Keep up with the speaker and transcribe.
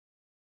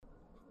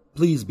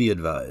Please be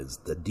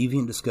advised that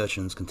Deviant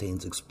Discussions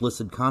contains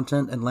explicit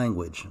content and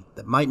language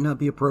that might not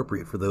be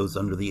appropriate for those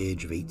under the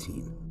age of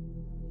 18.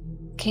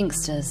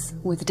 Kinksters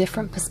with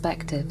different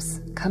perspectives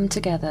come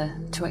together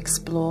to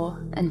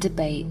explore and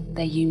debate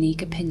their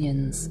unique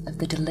opinions of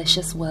the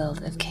delicious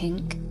world of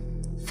kink,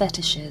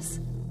 fetishes,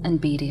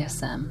 and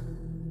BDSM.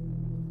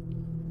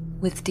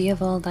 With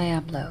Diaval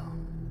Diablo.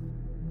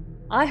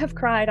 I have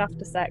cried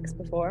after sex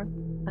before.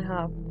 I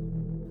have.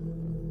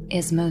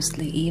 Is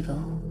mostly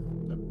evil.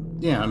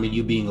 Yeah, I mean,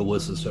 you being a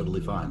wuss is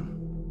totally fine.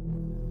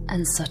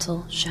 And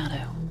Subtle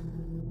Shadow.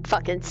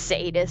 Fucking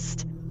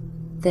sadist.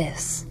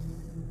 This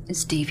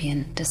is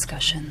Deviant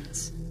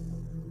Discussions.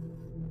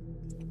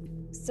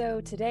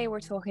 So today we're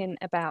talking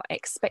about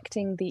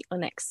expecting the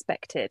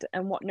unexpected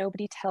and what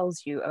nobody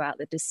tells you about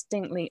the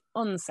distinctly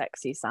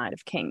unsexy side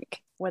of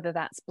kink, whether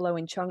that's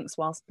blowing chunks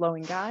whilst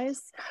blowing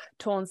guys,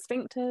 torn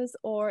sphincters,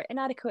 or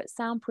inadequate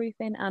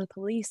soundproofing and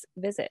police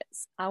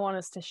visits. I want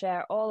us to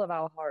share all of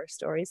our horror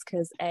stories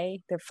because A,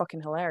 they're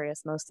fucking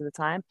hilarious most of the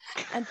time,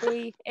 and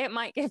B, it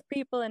might give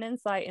people an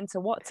insight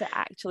into what to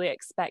actually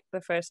expect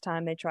the first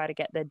time they try to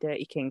get their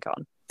dirty kink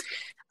on.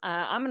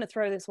 I'm going to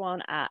throw this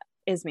one at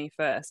Isme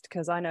first,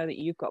 because I know that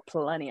you've got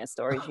plenty of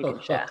stories you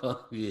can share.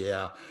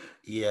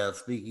 Yeah.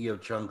 Speaking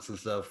of chunks and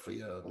stuff, you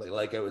know,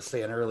 like I was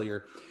saying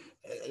earlier,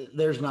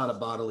 there's not a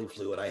bodily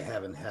fluid I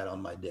haven't had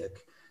on my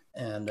dick,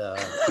 and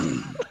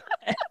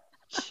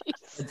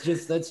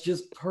that's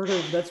just part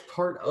of this,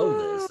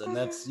 and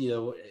that's, you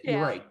know, Yeah.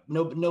 You're right.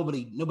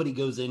 Nobody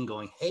goes in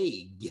going,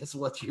 hey, guess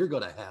what you're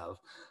gonna have,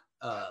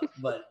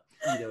 but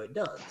you know it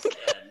does.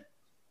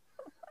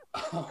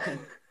 And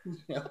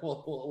yeah,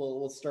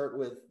 we'll start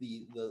with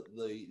the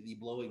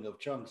blowing of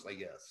chunks, I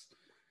guess.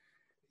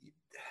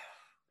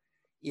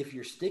 If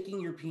you're sticking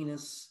your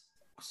penis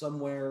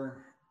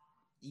somewhere,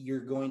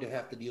 you're going to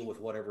have to deal with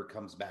whatever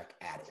comes back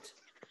at it.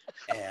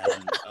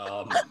 And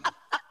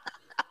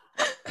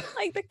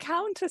Like the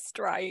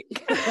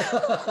Counter-Strike.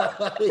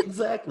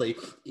 exactly.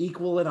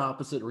 Equal and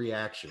opposite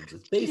reactions.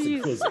 It's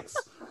basic physics.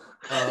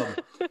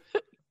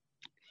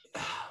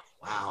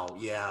 Wow,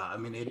 yeah. I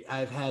mean,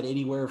 I've had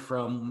anywhere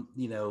from,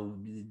 you know,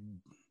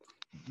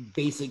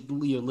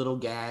 basically little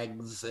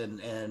gags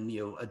and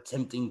you know,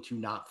 attempting to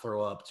not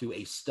throw up to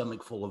a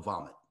stomach full of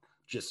vomit,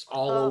 just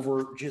all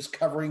over, just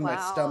covering my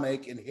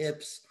stomach and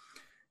hips.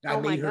 I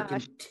made her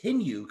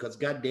continue because,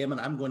 God damn it,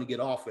 I'm going to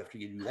get off after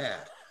you do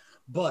that.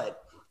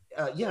 But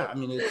yeah, I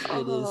mean, it is,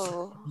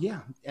 yeah,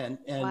 and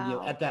you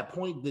know, at that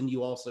point, then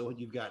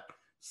you've got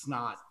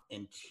snot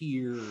and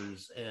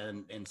tears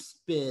and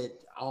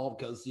spit, all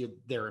because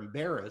they're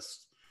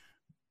embarrassed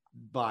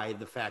by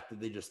the fact that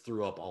they just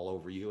threw up all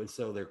over you, and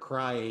so they're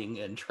crying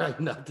and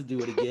trying not to do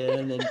it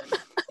again, and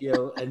you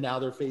know, and now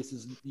their face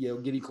is, you know,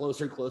 getting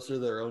closer and closer to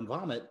their own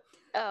vomit.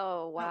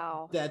 Oh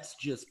wow, that's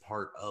just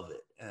part of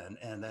it,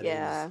 and that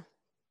is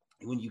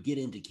when you get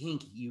into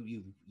kink,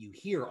 you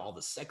hear all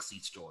the sexy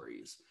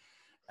stories,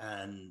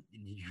 and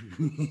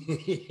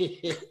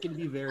it can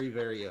be very,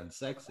 very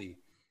unsexy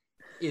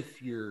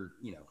if you're,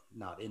 you know,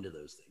 not into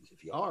those things.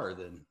 If you are,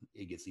 then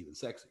it gets even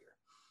sexier.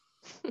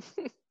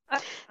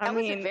 That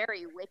was a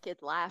very wicked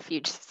laugh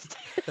you just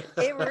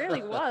It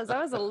really was. I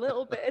was a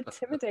little bit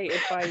intimidated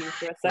by you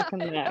for a second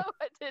there.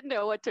 I didn't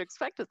know what to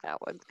expect with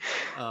that one.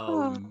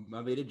 I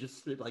mean,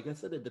 like I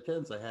said, it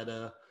depends. I had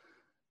a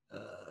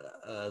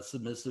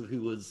submissive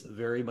who was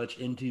very much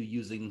into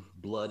using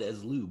blood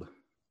as lube.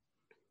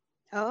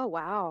 Oh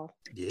wow.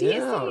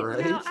 Yeah,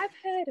 right. Now, I've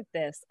heard of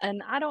this,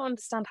 and I don't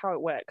understand how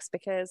it works,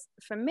 because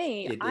for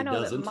me, I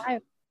know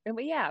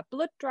that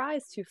blood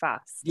dries too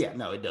fast. Yeah,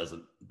 no, it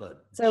doesn't.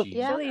 But so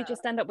surely you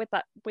just end up with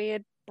that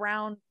weird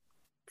brown,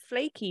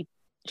 flaky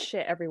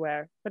shit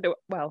everywhere.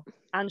 Well,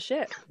 and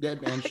shit.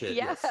 And shit.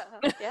 Yeah.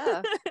 Yes.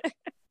 Yeah.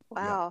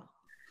 Wow.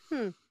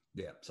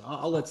 Yeah, so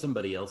I'll let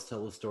somebody else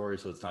tell the story,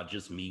 so it's not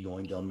just me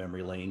going down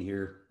memory lane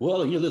here.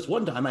 Well, you know, this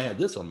one time I had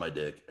this on my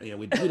dick. You know,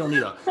 we don't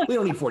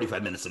need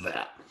 45 minutes of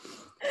that.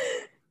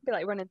 Be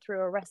like running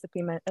through a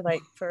recipe,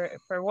 like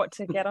for what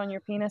to get on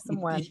your penis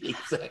and when.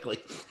 Exactly.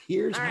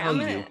 Here's how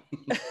you.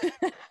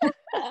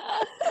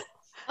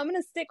 I'm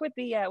gonna stick with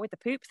the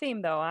poop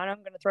theme though, and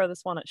I'm gonna throw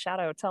this one at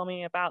Shadow. Tell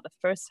me about the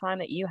first time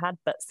that you had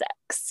butt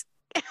sex.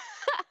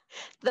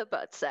 The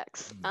butt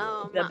sex.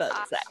 The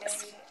butt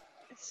sex.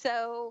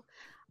 So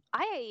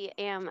I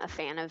am a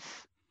fan of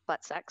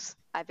butt sex.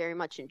 I very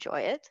much enjoy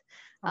it.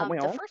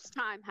 The first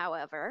time,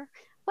 however,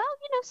 well,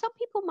 you know, some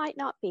people might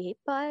not be,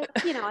 but,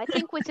 you know, I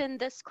think within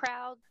this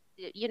crowd,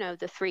 you know,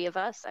 the three of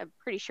us, I'm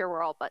pretty sure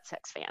we're all butt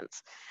sex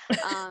fans.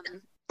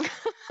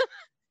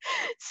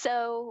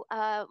 So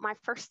my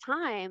first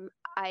time,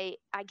 I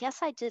guess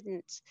I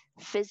didn't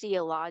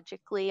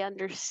physiologically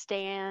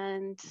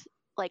understand,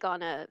 like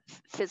on a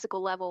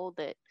physical level,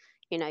 that,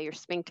 you know, your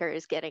sphincter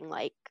is getting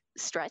like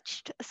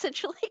stretched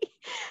essentially.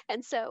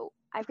 And so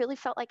I really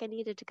felt like I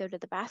needed to go to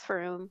the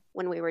bathroom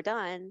when we were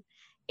done.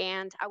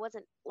 And I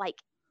wasn't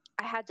like,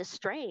 I had to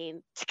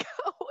strain to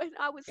go. And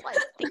I was like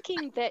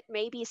thinking that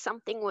maybe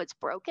something was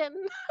broken.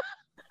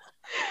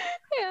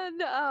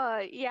 And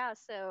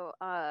so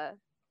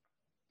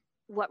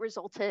what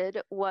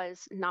resulted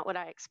was not what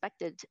I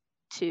expected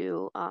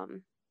to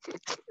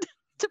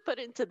to put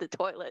into the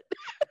toilet.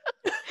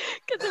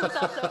 Because it was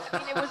also, I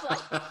mean, it was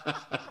like,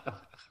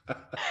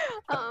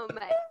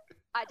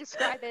 I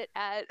describe it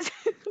as,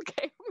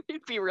 okay,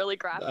 it'd be really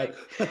graphic.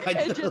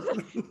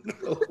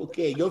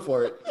 Okay, go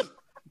for it.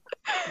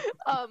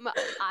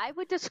 I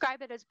would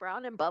describe it as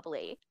brown and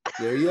bubbly.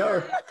 There you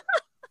are.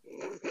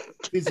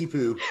 Fizzy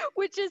poo.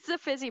 Which is the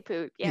fizzy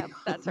poo. Yeah,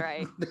 that's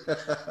right.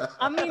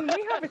 I mean,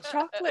 we have a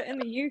chocolate in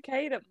the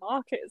UK that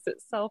markets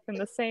itself in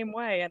the same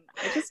way, and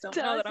I just don't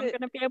know that I'm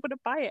going to be able to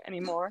buy it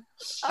anymore.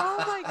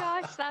 Oh my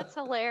gosh, that's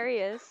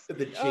hilarious.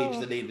 They changed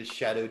the name to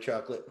Shadow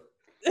Chocolate.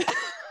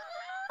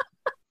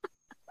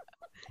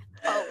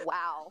 Oh,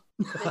 wow.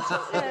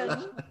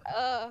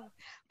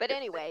 But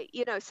anyway,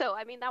 so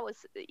I mean, that was,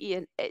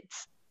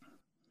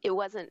 it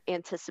wasn't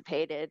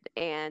anticipated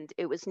and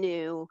it was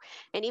new.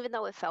 And even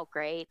though it felt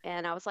great,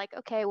 and I was like,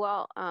 okay,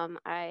 well,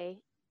 I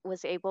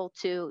was able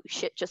to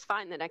shit just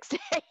fine the next day.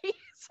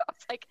 So I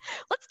was like,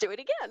 let's do it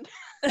again.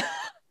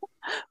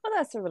 Well,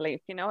 that's a relief,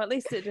 at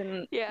least it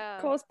didn't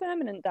cause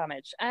permanent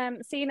damage.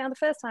 See, now the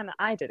first time that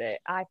I did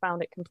it, I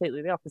found it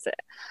completely the opposite.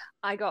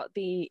 I got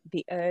the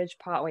urge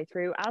partway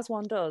through, as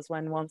one does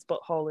when one's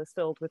butthole is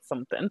filled with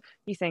something.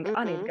 You think,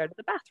 I need to go to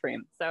the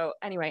bathroom. So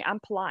anyway, I'm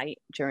polite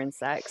during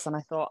sex, and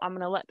I thought I'm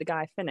going to let the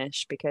guy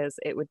finish because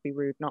it would be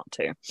rude not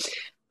to.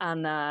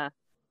 And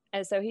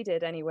so he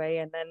did anyway,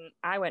 and then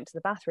I went to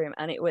the bathroom,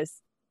 and it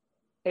was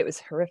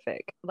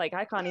horrific. Like,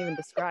 I can't even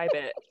describe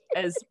it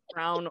as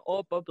brown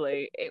or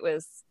bubbly. It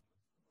was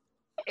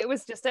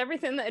just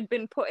everything that had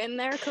been put in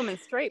there coming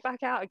straight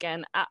back out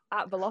again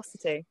at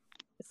velocity.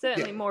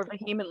 Certainly more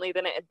vehemently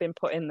than it had been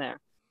put in there.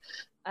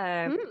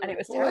 And it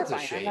was terrifying.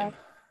 That's a shame.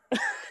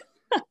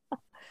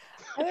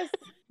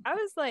 I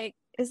was like,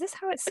 is this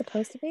how it's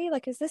supposed to be?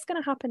 Like, is this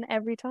going to happen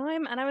every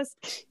time? And I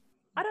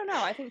don't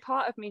know. I think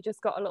part of me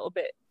just got a little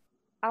bit,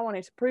 I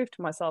wanted to prove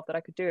to myself that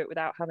I could do it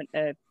without having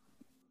to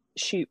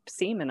shoot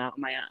semen out of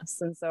my ass.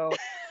 And so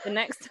the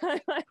next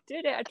time I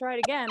did it, I tried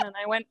again, and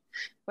I went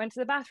to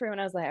the bathroom, and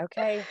I was like,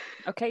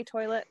 okay,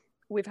 toilet,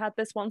 we've had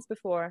this once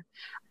before.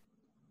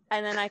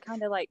 And then I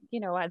kind of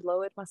I'd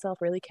lowered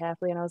myself really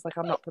carefully, and I was like,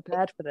 I'm not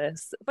prepared for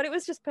this. But it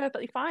was just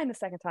perfectly fine the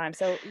second time.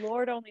 So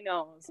Lord only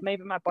knows,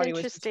 maybe my body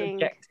was just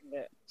rejecting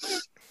it.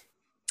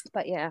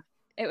 But yeah,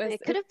 it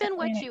could have been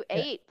what you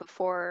ate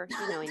before,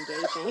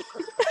 engaging.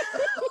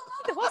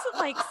 It wasn't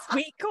like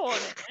sweet corn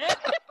in it.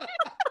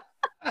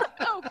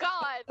 Oh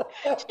God,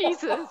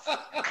 Jesus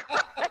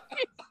Christ.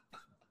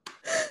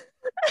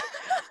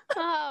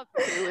 Oh,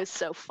 it was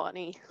so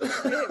funny.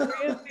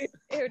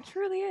 It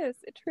truly is.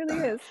 It truly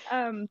is.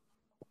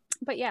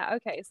 But yeah,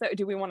 okay. So,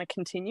 do we want to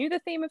continue the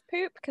theme of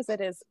poop, because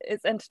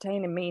it's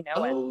entertaining me now?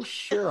 Oh,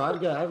 sure.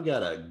 I've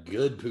got a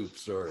good poop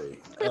story.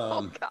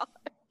 Oh God,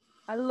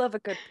 I love a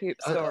good poop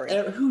story.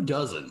 Who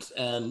doesn't?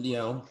 And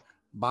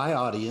by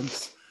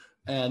audience,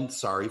 and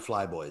sorry,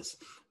 flyboys.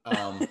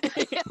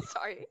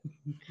 Sorry.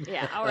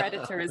 Yeah, our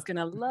editor is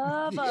gonna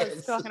love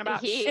us talking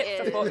about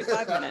shit for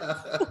 45 minutes.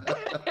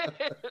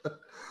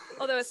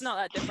 Although it's not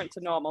that different to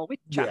normal. We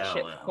chat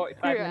shit for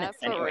 45 minutes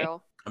for anyway.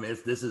 Real. I mean,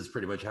 this is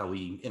pretty much how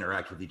we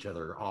interact with each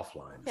other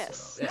offline.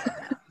 Yes. So,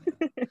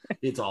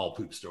 it's all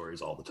poop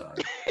stories all the time.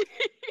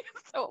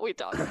 That's what we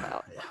talk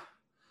about. Yeah.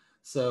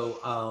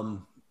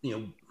 So,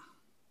 you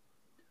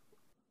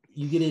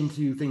get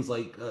into things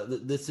like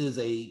this is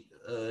a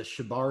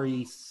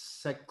Shibari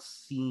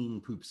sex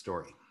scene poop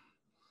story.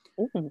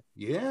 Ooh.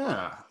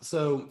 Yeah.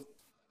 So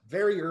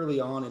very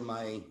early on in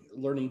my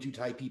learning to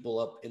tie people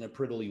up in a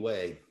prettily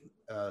way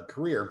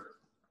career,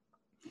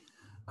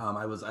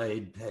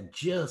 I had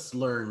just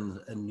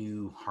learned a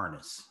new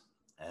harness,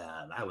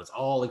 and I was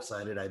all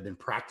excited. I'd been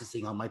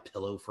practicing on my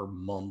pillow for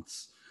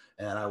months,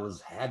 and I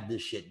had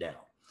this shit down.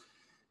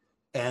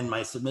 And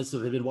my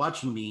submissive had been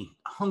watching me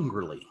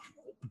hungrily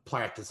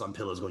practice on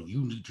pillows, going,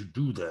 "You need to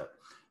do that."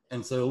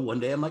 And so one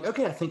day I'm like,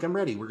 okay, I think I'm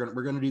ready. We're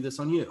gonna do this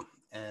on you.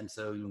 And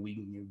so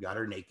we got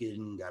her naked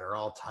and got her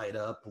all tied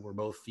up. We're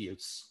both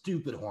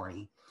stupid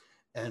horny.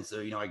 And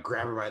so I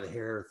grab her by the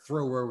hair,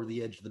 throw her over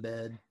the edge of the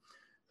bed,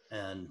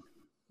 and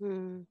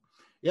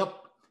yep.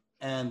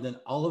 And then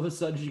all of a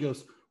sudden she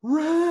goes,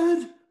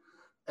 "Red,"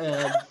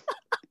 and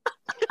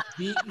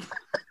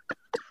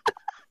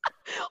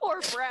or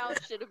brown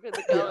should have been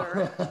the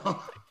color. Yeah.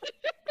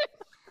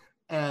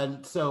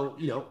 And so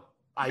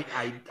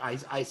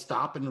I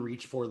stop and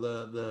reach for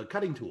the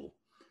cutting tool,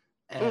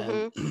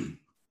 and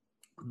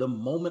the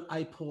moment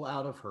I pull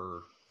out of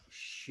her,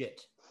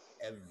 shit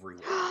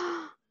everywhere.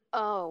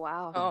 Oh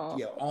wow!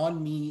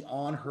 On me,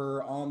 on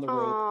her, on the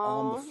rope,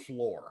 on the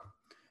floor.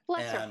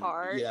 Bless her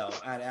heart.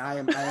 And I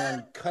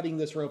am cutting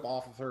this rope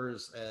off of her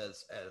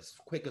as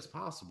quick as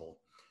possible.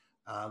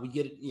 We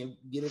get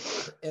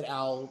it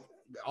out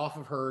off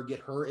of her, get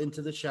her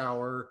into the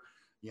shower,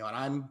 and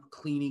I'm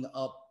cleaning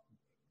up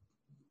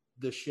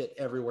the shit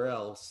everywhere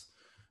else,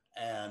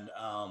 and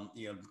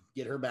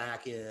get her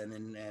back in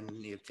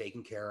and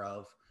taken care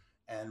of.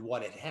 And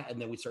and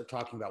then we start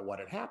talking about what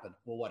had happened.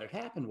 Well, what had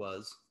happened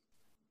was,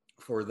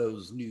 for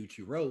those new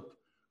to rope,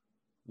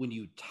 when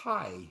you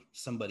tie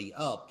somebody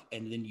up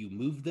and then you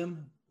move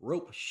them,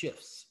 rope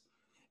shifts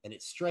and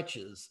it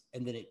stretches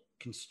and then it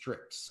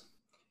constricts.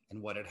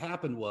 And what had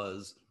happened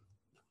was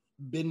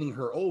bending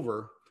her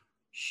over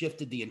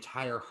shifted the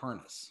entire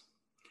harness.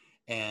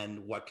 And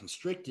what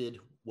constricted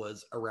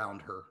was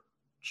around her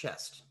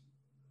chest.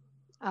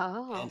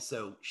 Oh. And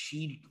so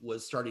she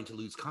was starting to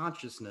lose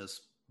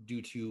consciousness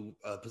due to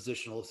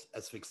positional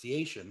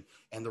asphyxiation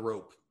and the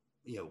rope,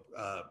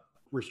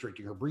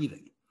 restricting her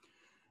breathing.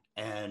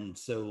 And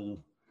so,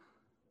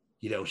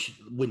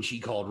 when she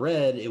called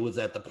Red, it was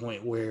at the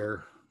point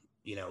where,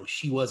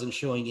 she wasn't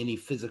showing any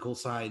physical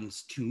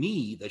signs to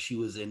me that she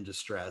was in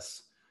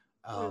distress.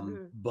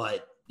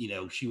 But,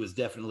 she was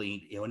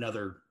definitely,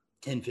 another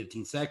 10,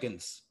 15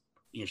 seconds,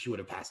 she would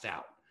have passed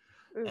out.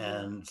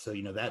 And so,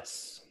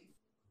 that's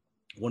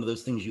one of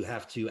those things you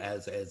have to,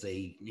 as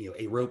a,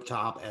 a rope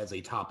top, as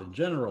a top in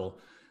general,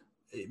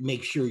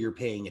 make sure you're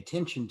paying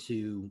attention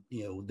to,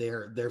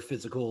 their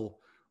physical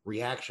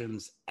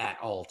reactions at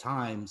all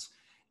times.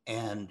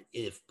 And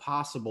if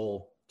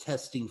possible,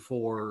 testing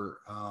for,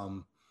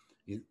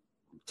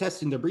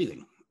 testing their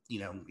breathing.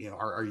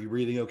 Are you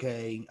breathing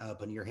okay?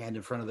 Putting your hand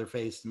in front of their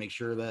face to make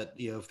sure that,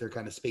 if they're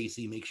kind of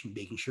spacey,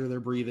 making sure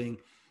they're breathing,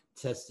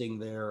 testing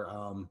their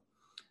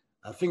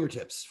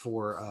fingertips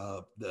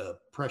for the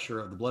pressure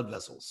of the blood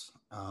vessels,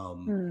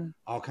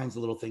 all kinds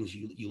of little things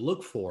you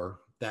look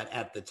for that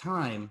at the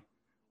time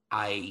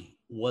I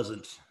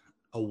wasn't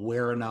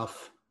aware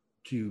enough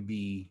to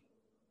be,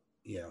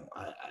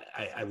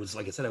 I was,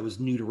 like I said, I was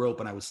new to rope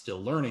and I was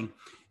still learning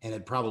and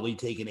had probably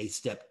taken a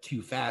step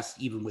too fast,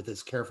 even with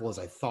as careful as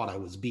I thought I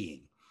was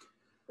being.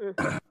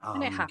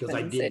 And it happens.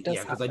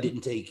 Because I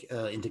didn't take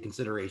into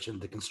consideration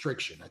the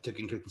constriction. I took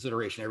into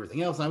consideration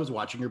everything else. And I was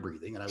watching her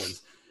breathing and I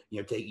was,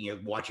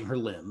 watching her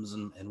limbs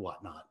and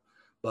whatnot.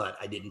 But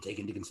I didn't take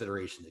into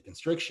consideration the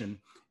constriction.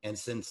 And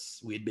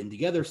since we had been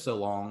together so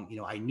long,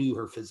 I knew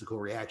her physical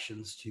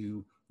reactions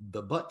to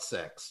the butt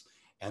sex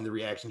and the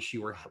reactions she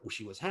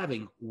was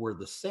having were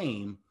the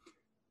same,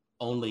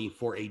 only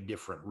for a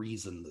different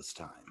reason this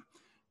time.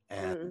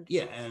 And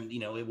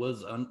it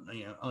was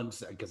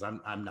because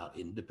I'm not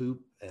into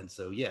poop, and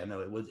so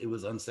it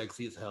was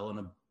unsexy as hell and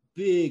a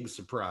big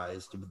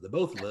surprise to the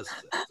both of us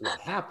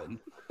what happened.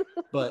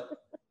 But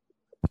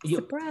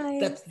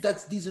surprise.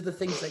 These are the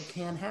things that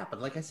can happen.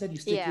 Like I said, you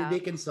stick your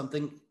dick in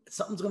something's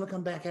going to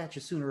come back at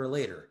you sooner or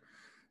later,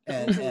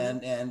 and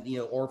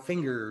or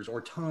fingers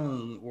or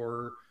tongue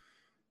or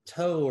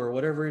toe or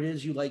whatever it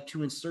is you like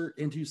to insert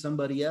into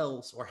somebody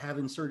else or have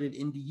inserted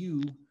into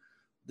you.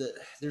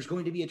 There's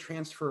going to be a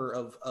transfer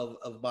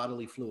of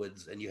bodily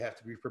fluids, and you have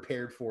to be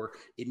prepared for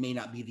it. May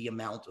not be the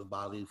amount of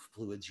bodily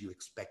fluids you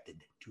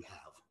expected to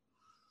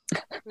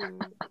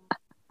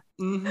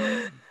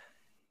have.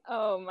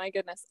 Oh my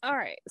goodness. All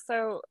right.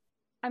 So,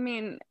 I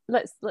mean,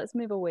 let's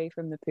move away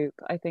from the poop.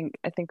 I think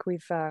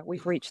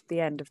we've reached the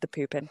end of the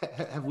pooping.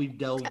 Have we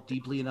delved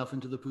deeply enough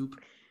into the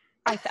poop?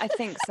 I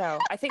think so.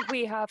 I think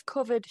we have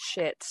covered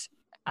shit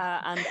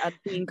and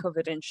being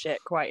covered in shit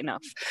quite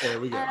enough.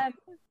 There we go.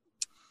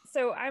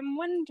 So I'm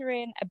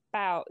wondering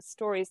about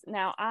stories.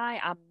 Now, I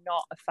am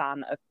not a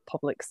fan of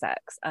public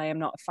sex. I am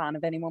not a fan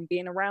of anyone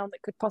being around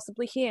that could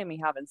possibly hear me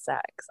having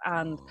sex.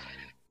 And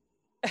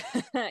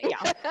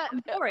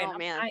I'm boring. Oh,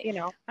 man.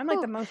 I'm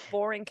like the most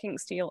boring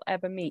kinkster you'll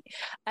ever meet.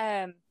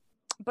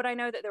 But I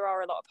know that there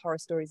are a lot of horror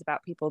stories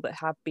about people that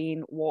have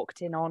been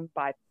walked in on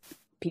by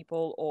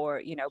people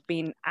or,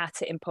 been at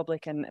it in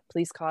public and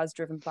police cars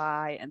driven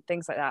by and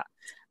things like that.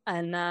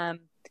 And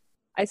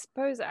I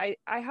suppose I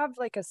have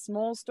like a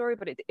small story,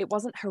 but it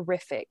wasn't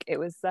horrific. It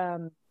was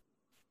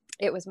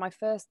my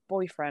first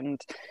boyfriend,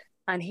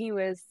 and he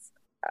was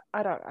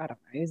I don't know,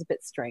 he was a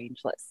bit strange,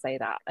 let's say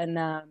that. And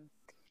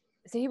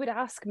so he would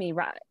ask me,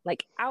 right,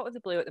 like out of the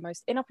blue at the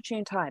most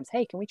inopportune times,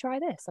 hey, can we try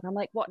this? And I'm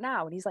like, what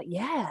now? And he's like,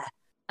 yeah.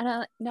 And I'm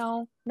like,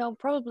 no,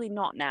 probably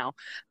not now.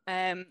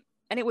 And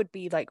it would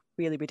be like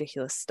really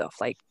ridiculous stuff.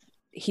 Like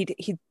he'd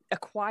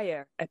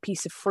acquire a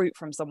piece of fruit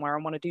from somewhere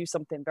and want to do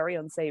something very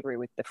unsavory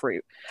with the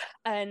fruit.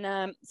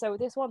 And so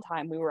this one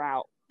time we were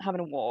out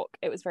having a walk.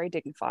 It was very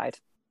dignified,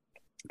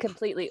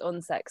 completely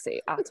unsexy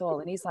at all.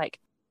 And he's like,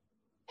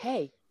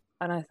 hey.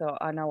 And I thought,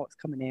 I know what's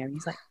coming here. And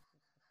he's like,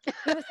 you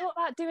ever thought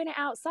about doing it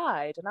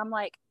outside? And I'm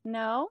like,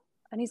 no.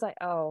 And he's like,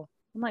 oh.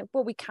 I'm like,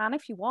 well, we can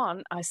if you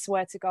want. I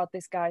swear to God,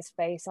 this guy's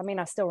face. I mean,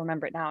 I still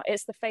remember it now.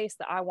 It's the face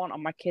that I want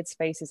on my kids'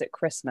 faces at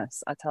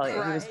Christmas. I tell you,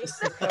 He was just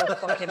so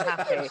fucking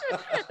happy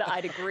that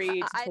I'd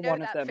agreed to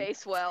one of them. I know that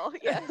face well.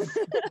 Yes.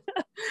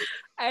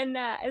 And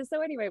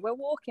so anyway, we're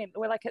walking.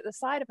 We're like at the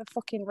side of a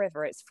fucking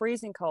river. It's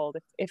freezing cold.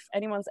 If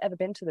anyone's ever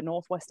been to the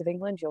northwest of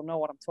England, you'll know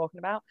what I'm talking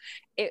about.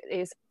 It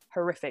is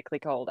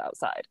horrifically cold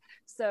outside.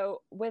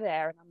 So we're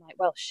there, and I'm like,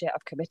 well, shit,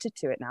 I've committed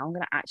to it now. I'm going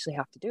to actually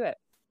have to do it.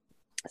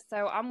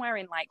 So I'm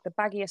wearing like the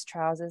baggiest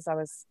trousers. I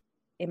was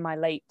in my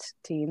late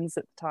teens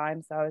at the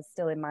time, so I was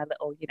still in my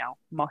little,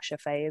 mosher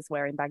phase,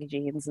 wearing baggy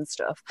jeans and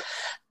stuff.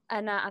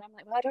 And I'm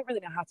like, well, I don't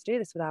really know how to do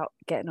this without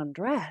getting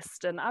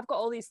undressed. And I've got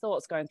all these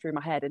thoughts going through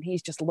my head, and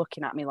he's just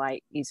looking at me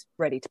like he's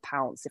ready to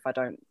pounce if I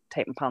don't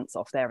take my pants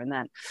off there and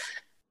then.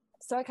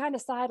 So I kind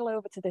of sidle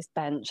over to this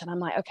bench, and I'm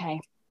like, okay,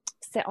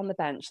 sit on the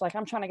bench. Like,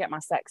 I'm trying to get my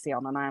sexy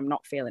on, and I'm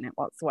not feeling it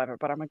whatsoever,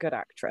 but I'm a good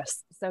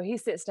actress. So he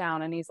sits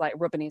down, and he's like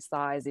rubbing his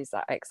thighs. He's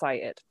like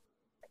excited.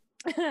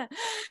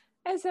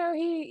 And so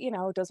he, you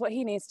know, does what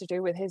he needs to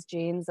do with his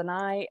jeans. And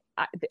my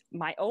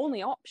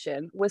only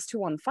option was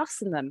to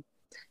unfasten them.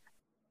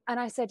 And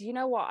I said, you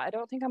know what? I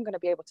don't think I'm going to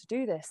be able to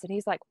do this. And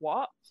he's like,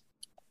 what?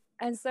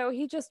 And so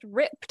he just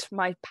ripped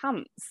my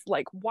pants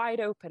like wide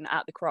open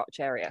at the crotch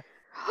area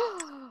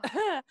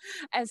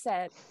and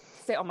said,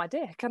 sit on my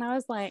dick. And I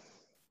was like,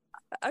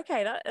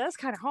 okay, that's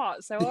kind of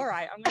hot. So, all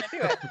right, I'm going to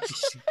do it.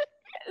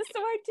 So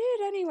I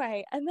did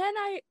anyway. And then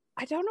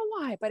I don't know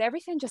why, but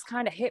everything just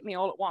kind of hit me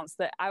all at once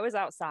that I was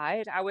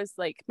outside. I was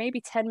like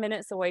maybe 10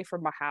 minutes away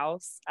from my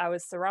house. I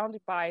was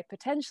surrounded by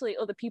potentially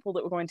other people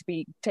that were going to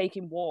be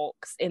taking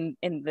walks in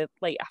the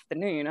late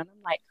afternoon. And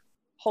I'm like,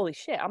 holy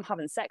shit, I'm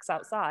having sex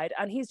outside.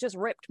 And he's just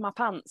ripped my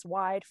pants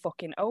wide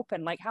fucking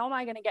open. Like, how am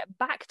I going to get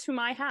back to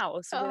my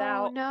house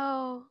without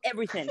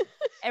everything?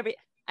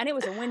 And it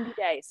was a windy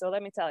day. So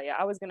let me tell you,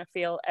 I was going to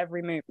feel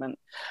every movement.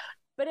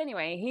 But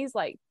anyway, he's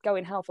like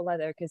going hell for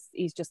leather because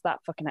he's just that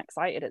fucking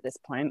excited at this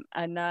point.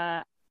 And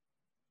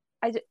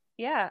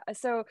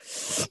so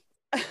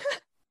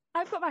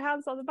I put my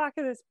hands on the back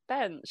of this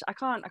bench. I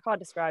can't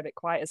describe it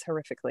quite as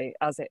horrifically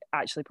as it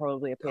actually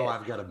probably appears. Oh,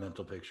 I've got a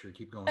mental picture.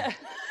 Keep going.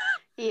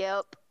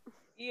 Yep.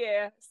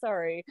 Yeah,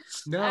 sorry.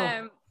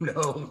 No.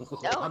 No.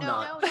 It's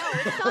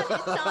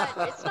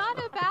not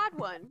a bad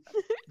one.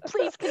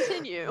 Please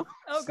continue.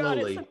 Oh God,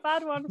 Slowly. it's a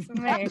bad one for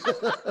me.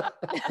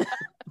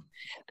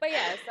 But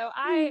yeah, so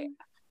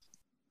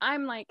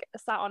I'm like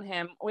sat on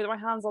him with my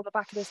hands on the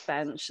back of this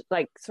bench,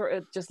 like sort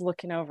of just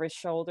looking over his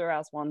shoulder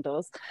as one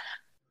does.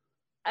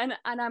 And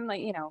I'm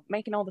like, you know,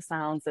 making all the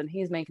sounds, and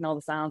he's making all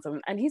the sounds,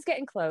 and he's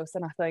getting close.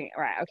 And I think,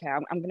 right, okay,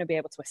 I'm going to be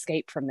able to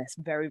escape from this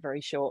very, very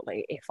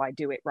shortly if I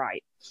do it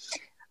right.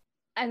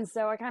 And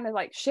so I kind of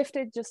like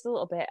shifted just a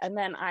little bit, and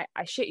then I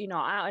shit you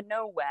not, out of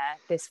nowhere,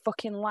 this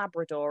fucking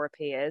Labrador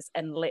appears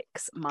and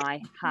licks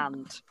my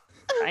hand.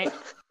 Right?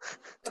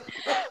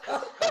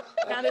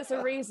 Now there's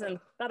a reason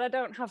that I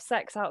don't have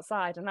sex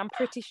outside, and I'm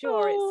pretty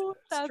sure it's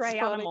stray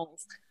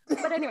animals.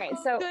 But anyway,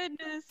 so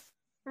goodness.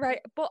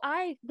 Right, but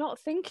I, not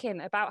thinking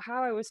about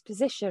how I was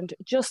positioned,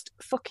 just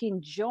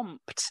fucking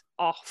jumped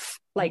off,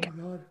 like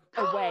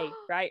away,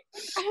 right?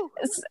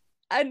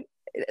 And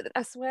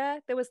I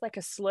swear there was like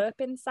a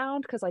slurping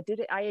sound because I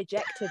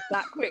ejected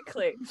that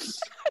quickly.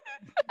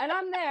 And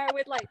I'm there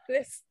with like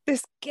this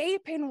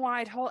gaping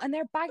wide hole, and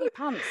they're baggy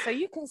pants, so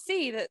you can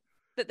see that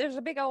there's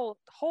a big old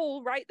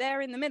hole right there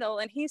in the middle,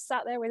 and he's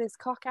sat there with his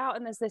cock out,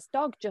 and there's this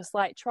dog just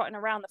like trotting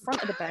around the front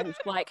of the bench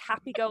like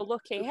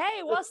happy-go-lucky.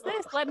 Hey, what's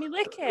this? Let me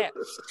lick it.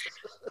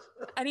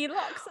 And he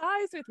locks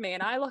eyes with me,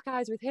 and I lock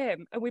eyes with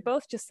him, and we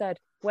both just said,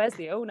 where's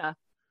the owner?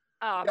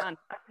 Oh man,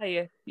 I tell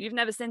you, you've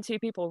never seen two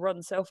people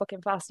run so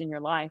fucking fast in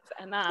your life.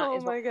 And that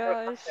is my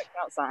gosh,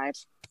 outside.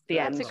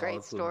 That's a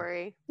great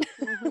story.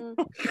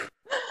 Mm-hmm.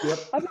 Yep.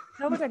 I've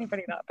never told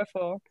anybody that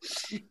before.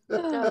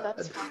 No,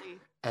 that's funny.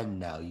 And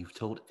now you've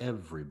told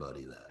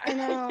everybody that. I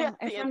know. Yeah,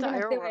 if I'm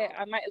gonna do it,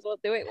 I might as well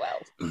do it well.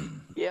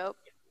 Yep.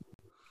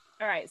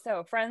 All right,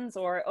 so friends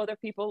or other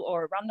people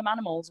or random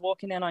animals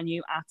walking in on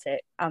you, at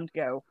it and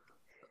go.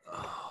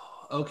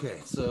 Okay,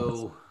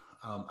 so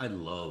I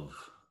love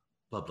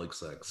public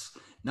sex.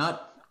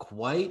 Not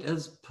quite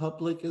as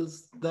public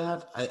as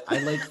that. I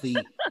like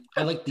the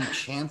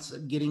chance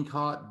of getting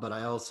caught, but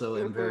I also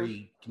am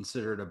very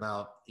considerate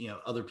about, you know,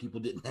 other people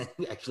didn't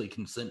actually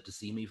consent to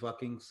see me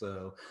fucking.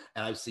 So,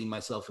 and I've seen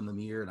myself in the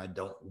mirror, and I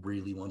don't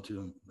really want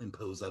to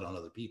impose that on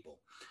other people.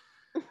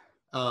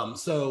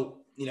 So,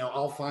 you know,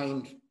 I'll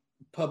find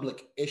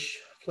public-ish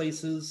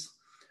places.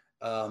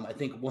 I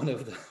think one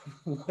of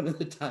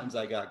the times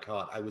I got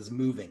caught, I was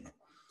moving.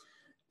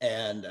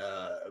 And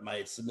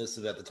my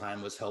submissive at the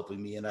time was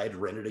helping me, and I had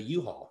rented a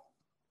U-Haul.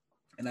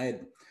 And I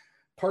had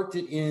parked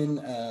it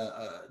in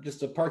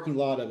just a parking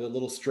lot of a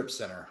little strip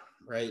center,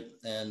 right?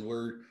 And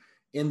we're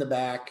in the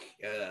back.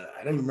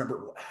 I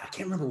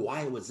can't remember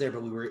why it was there,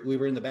 but we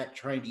were in the back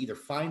trying to either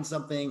find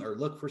something or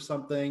look for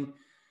something.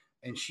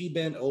 And she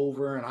bent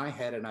over, and I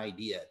had an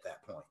idea at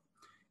that point.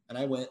 And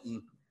I went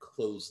and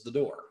closed the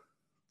door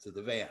to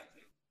the van.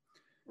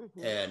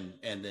 And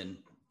then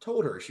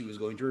told her she was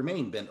going to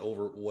remain bent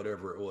over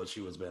whatever it was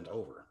she was bent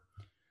over.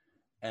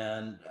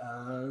 And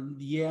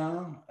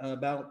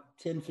about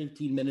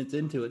 10-15 minutes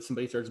into it,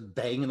 somebody starts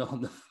banging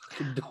on the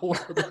fucking door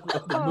of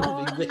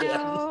the moving van.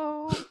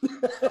 No.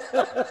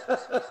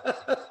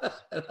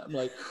 And I'm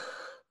like,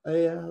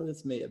 yeah,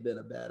 this may have been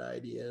a bad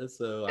idea.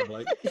 So I'm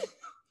like,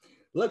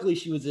 luckily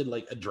she was in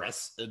like a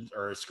dress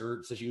or a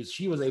skirt, so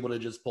she was able to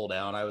just pull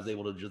down. I was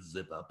able to just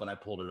zip up, and I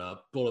pulled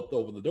up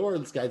over the door,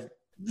 and this guy's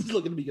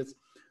looking at me, goes,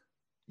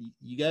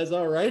 you guys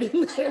all right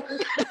in there?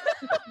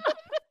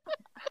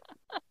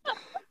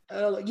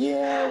 And I'm like,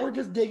 yeah, we're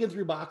just digging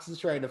through boxes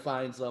trying to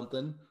find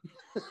something.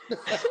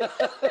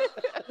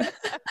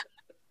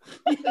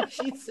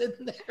 She's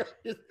sitting there,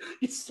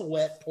 just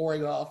sweat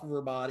pouring off of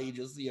her body,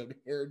 just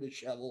hair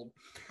disheveled,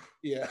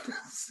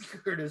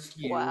 skirt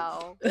askew.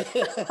 Wow.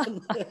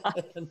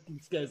 And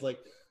this guy's like,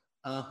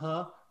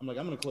 I'm like,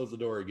 I'm gonna close the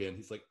door again.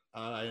 He's like,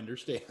 I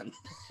understand.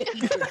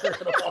 He's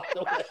gonna walk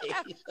away.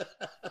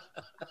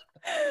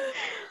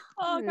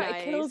 Oh,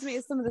 nice. It kills me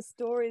some of the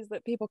stories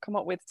that people come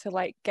up with to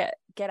like get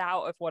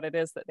out of what it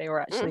is that they were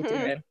actually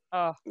doing.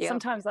 Oh,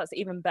 sometimes that's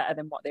even better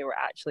than what they were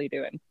actually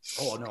doing.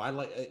 Oh no,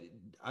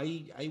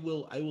 I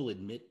will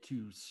admit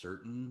to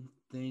certain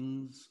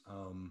things.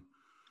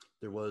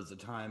 There was a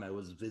time I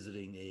was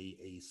visiting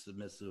a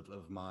submissive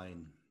of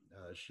mine.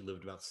 She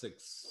lived about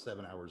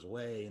 6-7 hours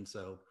away, and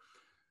so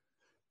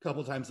a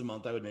couple times a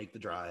month I would make the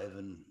drive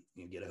and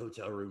get a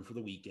hotel room for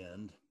the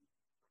weekend.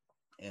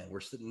 And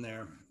we're sitting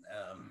there.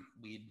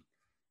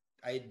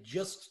 I had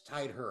just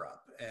tied her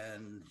up,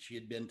 and she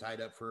had been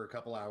tied up for a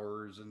couple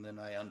hours, and then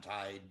I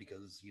untied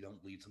because you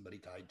don't leave somebody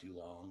tied too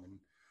long. And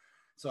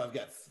so I've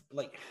got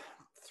like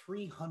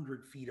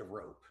 300 feet of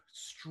rope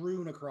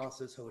strewn across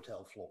this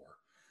hotel floor.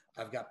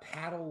 I've got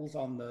paddles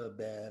on the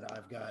bed.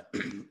 I've got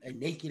a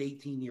naked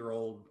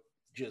 18-year-old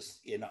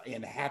just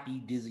in happy,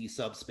 dizzy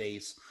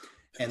subspace,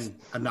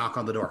 and a knock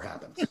on the door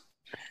happens.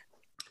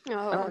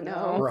 Oh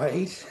no.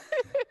 Right?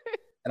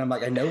 And I'm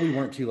like, I know we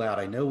weren't too loud.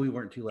 I know we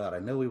weren't too loud. I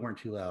know we weren't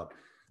too loud.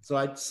 So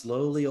I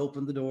slowly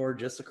opened the door,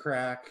 just a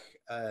crack,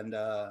 and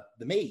the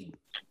maid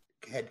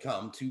had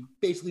come to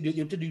basically do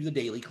the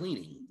daily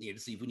cleaning, to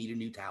see if we needed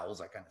new towels,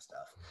 that kind of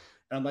stuff.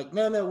 And I'm like,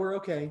 no, we're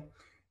okay.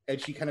 And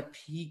she kind of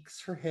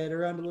peeks her head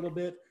around a little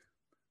bit,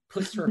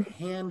 puts her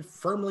hand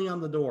firmly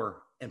on the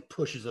door, and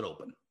pushes it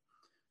open,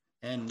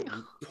 and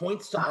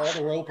points to all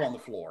the rope on the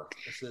floor.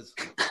 It says,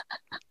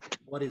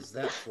 "What is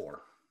that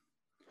for?"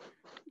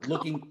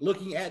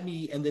 Looking at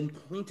me, and then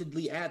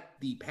pointedly at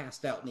the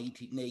passed out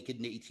naked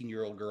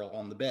 18-year-old girl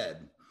on the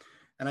bed.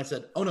 And I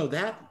said, "Oh no,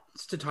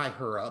 that's to tie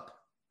her up."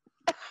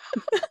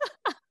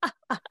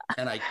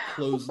 And I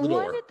closed the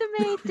door. What did the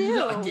maid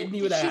do? I didn't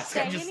even ask.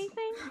 Did she say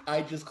anything?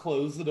 I just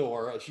closed the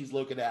door. She's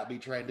looking at me,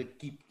 trying to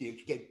keep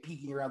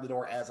peeking around the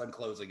door as I'm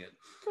closing it.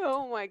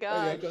 Oh my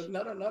god!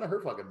 None of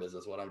her fucking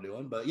business what I'm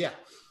doing, but yeah.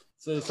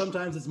 So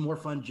sometimes it's more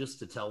fun just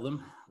to tell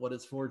them what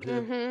it's for.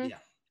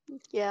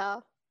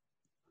 Yeah.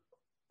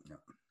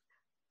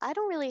 I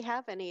don't really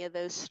have any of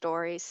those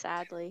stories,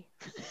 sadly.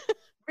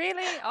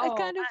 Really? I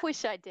kind of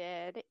wish I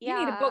did. You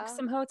need to book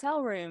some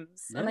hotel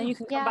rooms, and then you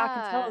can come back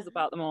and tell us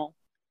about them all.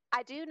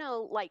 I do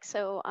know,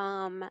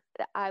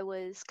 I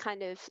was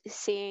kind of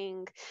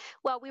seeing,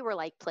 we were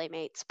like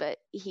playmates, but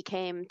he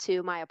came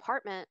to my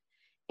apartment,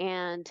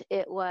 and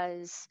it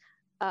was,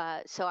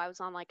 so I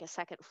was on like a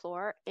second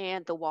floor,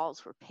 and the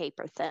walls were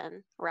paper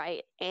thin,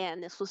 right?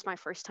 And this was my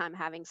first time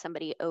having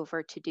somebody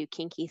over to do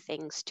kinky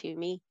things to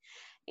me.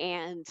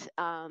 And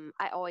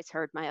I always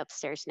heard my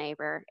upstairs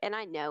neighbor, and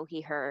I know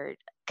he heard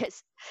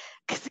because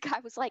the guy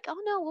was like, "Oh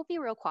no, we'll be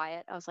real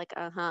quiet." I was like,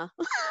 "Uh-huh."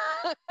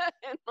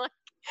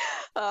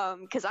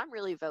 And because I'm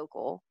really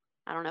vocal.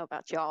 I don't know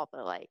about y'all,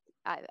 but like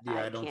I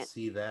don't can't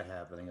see that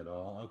happening at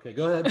all. Okay,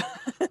 go ahead.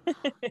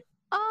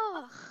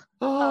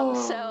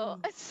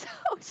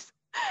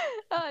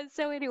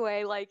 So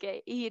anyway, like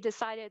he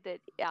decided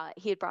that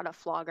he had brought a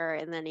flogger,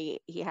 and then he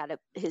had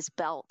his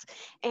belt,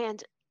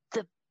 and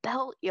the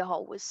belt,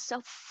 y'all, was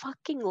so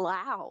fucking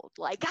loud.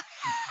 Like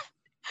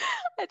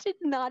I did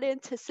not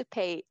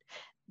anticipate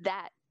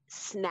that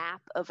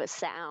snap of a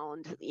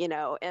sound,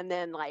 and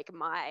then like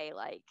my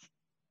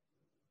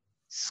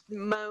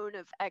moan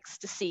of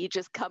ecstasy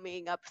just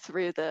coming up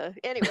through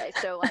anyway.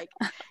 So like,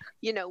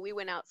 we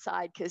went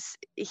outside because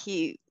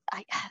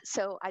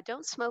I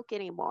don't smoke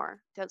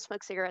anymore. Don't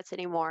smoke cigarettes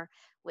anymore,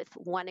 with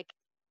one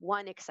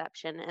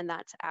exception, and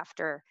that's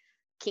after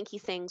kinky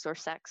things or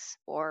sex,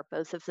 or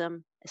both of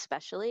them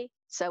especially.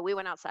 So we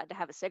went outside to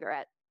have a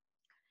cigarette,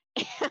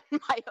 and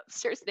my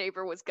upstairs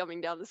neighbor was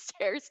coming down the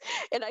stairs,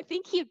 and I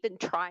think he had been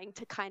trying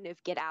to kind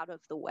of get out of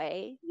the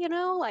way,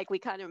 like we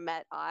kind of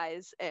met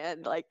eyes,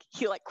 and like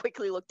he like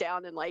quickly looked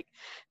down and like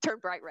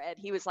turned bright red.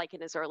 He was like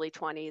in his early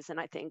 20s, and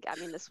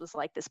this was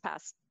like this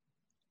past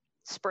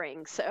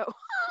spring, so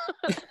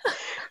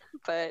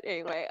but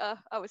anyway,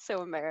 I was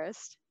so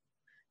embarrassed.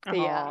 But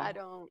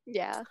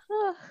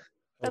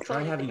that's the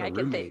only thing I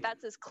can think.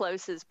 That's as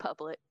close as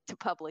public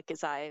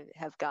as I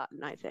have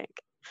gotten, I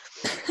think.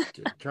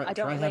 Try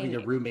having a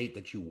roommate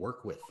that you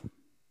work with.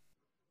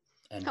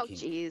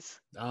 Jeez.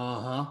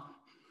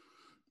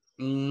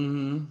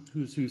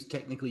 Who's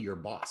technically your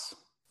boss?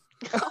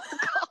 Oh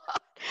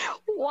God!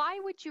 Why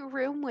would you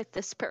room with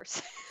this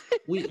person?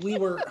 we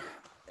were.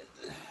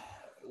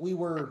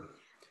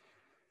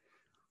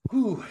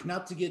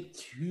 Not to get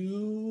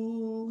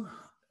too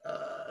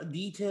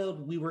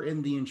detailed, we were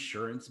in the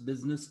insurance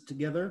business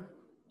together.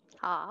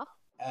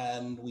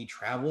 And we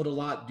traveled a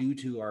lot due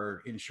to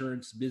our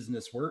insurance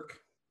business work.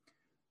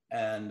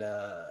 And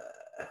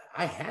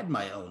I had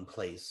my own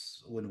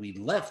place when we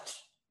left,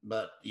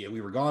 but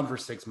we were gone for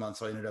 6 months,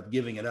 so I ended up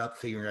giving it up,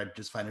 figuring I'd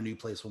just find a new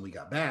place when we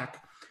got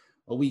back.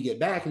 Well, we get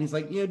back and he's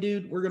like, yeah,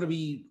 dude, we're going to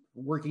be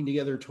working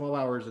together 12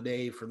 hours a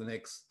day for the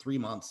next 3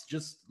 months.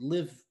 Just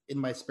live in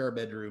my spare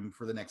bedroom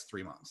for the next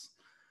 3 months.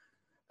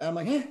 And I'm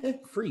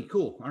like, free,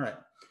 cool. All right.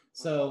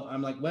 So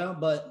I'm like, well,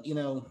 but you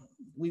know,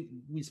 we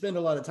spend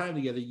a lot of time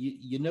together.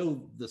 You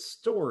know the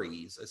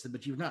stories. I said,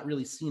 but you've not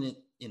really seen it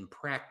in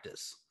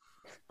practice.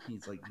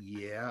 He's like,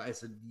 yeah. I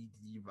said,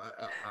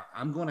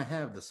 I'm going to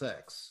have the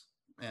sex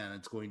and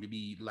it's going to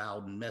be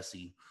loud and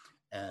messy.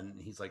 And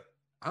he's like,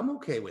 I'm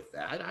okay with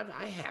that.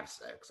 I have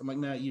sex. I'm like,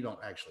 no, you don't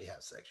actually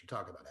have sex. You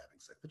talk about having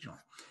sex, but you don't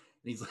have.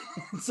 And he's like,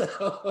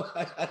 so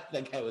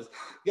that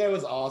guy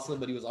was awesome,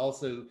 but he was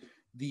also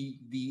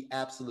the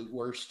absolute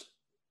worst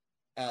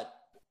at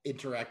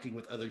interacting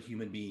with other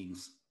human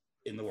beings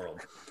in the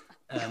world.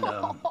 And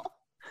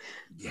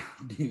yeah,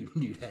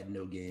 dude had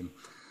no game.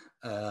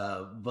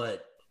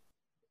 But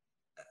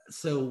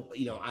so,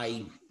 you know,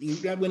 I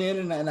went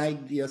in and I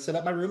set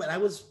up my room, and I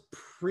was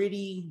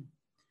pretty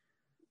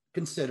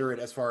considerate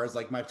as far as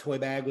like my toy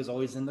bag was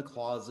always in the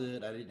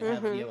closet. I didn't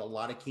have a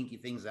lot of kinky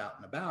things out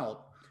and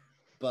about,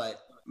 but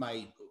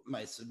my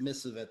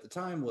submissive at the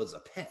time was a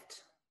pet.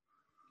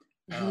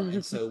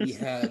 And so we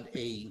had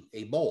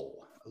a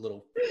bowl, a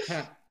little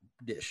cat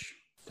dish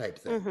type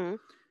thing.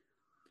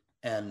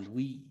 And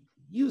we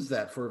used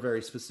that for a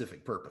very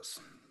specific purpose.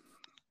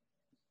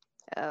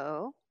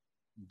 Oh.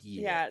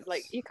 Yes. Yeah,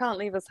 like you can't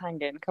leave us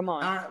hanging. Come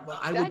on. Well,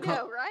 I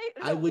know, right?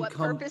 I would what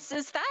come, purpose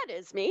is that,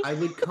 me? I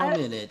would come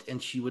in it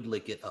and she would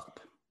lick it up.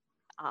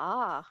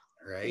 Ah.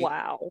 Right.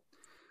 Wow.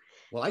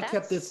 Well, I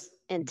kept this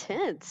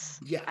intense.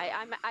 Yeah.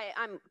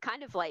 I'm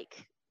kind of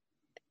like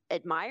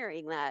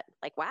admiring that.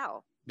 Like,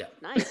 wow. Yeah.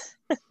 Nice.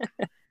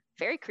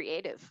 Very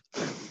creative.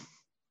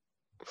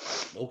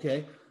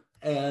 Okay.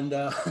 And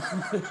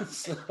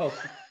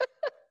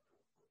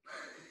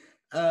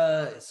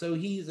so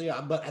he's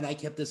and I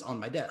kept this on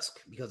my desk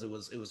because it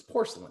was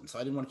porcelain, so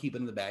I didn't want to keep it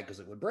in the bag because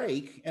it would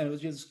break, and it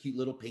was just a cute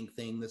little pink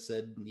thing that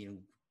said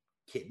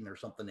kitten or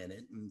something in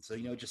it, and so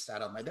it just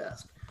sat on my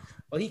desk.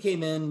 Well, he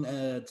came in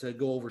to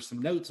go over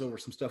some notes over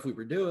some stuff we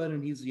were doing,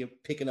 and he's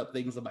picking up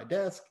things on my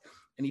desk,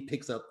 and he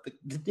picks up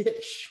the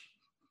dish.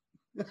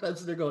 I'm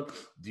sitting there going,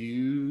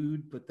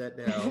 dude, put that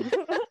down.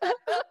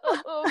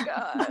 Oh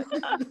God.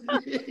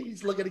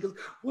 He's looking, he goes,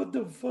 what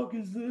the fuck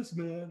is this,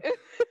 man?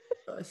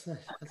 I said,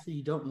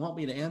 you don't want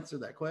me to answer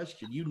that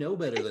question. You know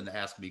better than to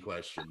ask me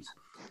questions.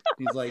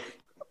 He's like,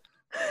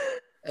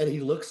 and he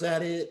looks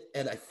at it,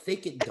 and I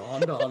think it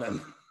dawned on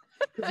him.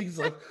 He's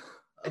like,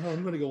 oh,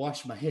 I'm going to go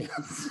wash my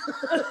hands.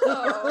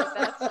 Oh,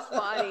 that's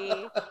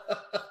funny.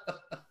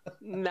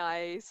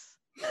 Nice.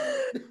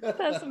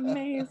 That's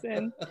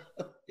amazing.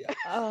 Yeah.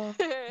 Oh,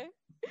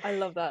 I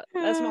love that.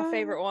 That's my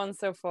favorite one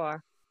so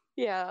far.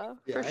 Yeah,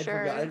 for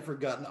sure. I'd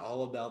forgotten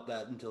all about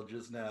that until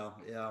just now.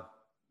 Yeah.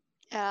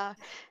 Yeah.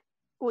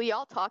 Well,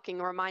 y'all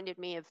talking reminded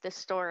me of this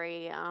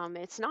story.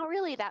 It's not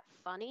really that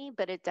funny,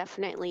 but it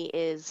definitely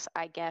is,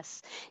 I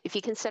guess, if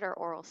you consider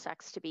oral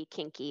sex to be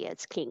kinky,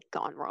 it's kink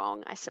gone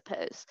wrong, I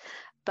suppose.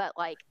 But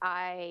like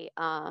I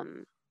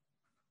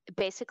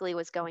basically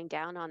was going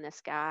down on this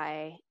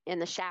guy in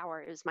the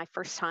shower. It was my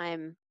first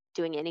time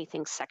doing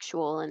anything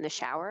sexual in the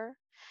shower.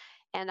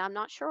 And I'm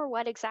not sure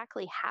what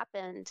exactly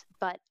happened,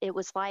 but it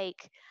was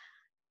like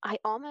I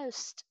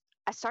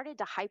started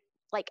to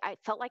I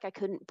felt like I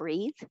couldn't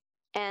breathe.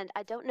 And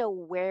I don't know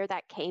where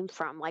that came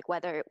from, like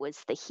whether it was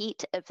the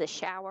heat of the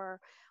shower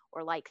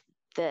or like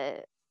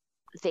the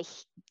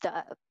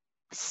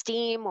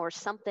steam or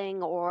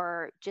something,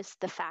 or just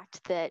the fact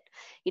that,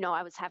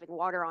 I was having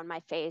water on my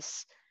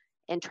face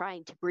and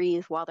trying to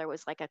breathe while there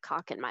was like a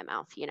cock in my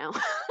mouth, I don't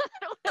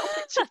know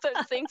which of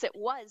those things it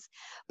was,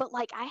 but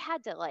like I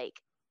had to like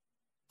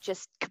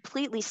just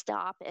completely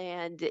stop.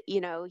 And,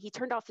 he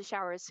turned off the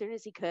shower as soon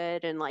as he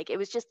could. And like, it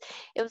was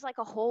like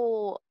a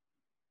whole,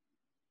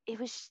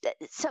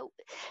 so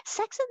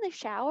sex in the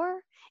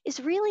shower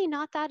is really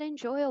not that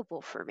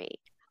enjoyable for me.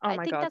 I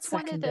think that's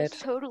seconded. One of those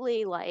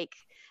totally like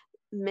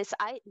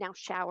now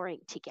showering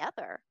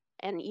together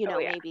and,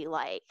 maybe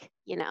like,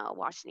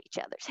 washing each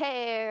other's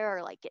hair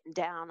or like getting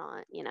down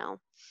on,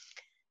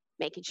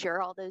 making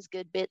sure all those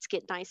good bits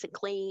get nice and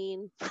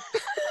clean.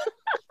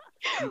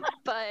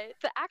 But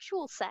the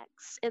actual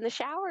sex in the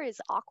shower is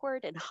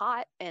awkward and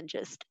hot and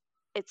just,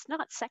 it's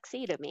not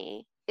sexy to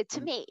me.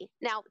 To me.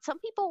 Now, some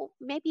people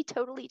may be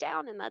totally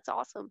down and that's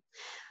awesome.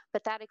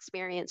 But that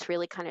experience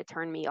really kind of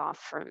turned me off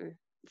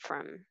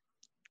from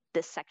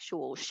the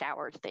sexual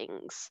shower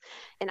things.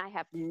 And I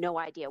have no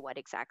idea what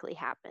exactly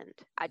happened.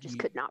 I just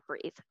could not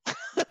breathe.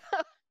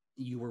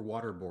 You were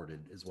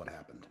waterboarded is what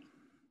happened.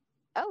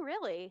 Oh,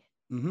 really?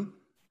 Mm-hmm.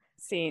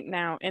 See,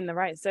 now in the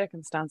right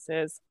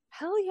circumstances,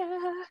 hell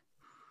yeah.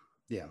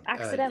 Yeah.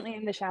 Accidentally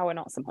in the shower,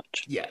 not so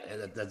much. Yeah,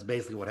 that's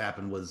basically what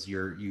happened. Was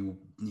you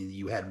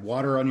had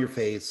water on your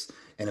face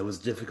and it was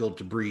difficult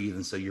to breathe,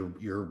 and so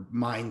your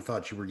mind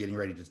thought you were getting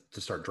ready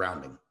to start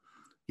drowning.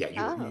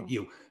 Yeah,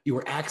 you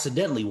were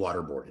accidentally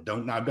waterboarded.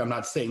 I'm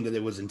not saying that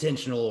it was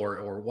intentional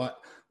or what,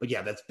 but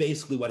yeah, that's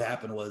basically what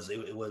happened. Was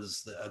it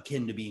was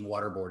akin to being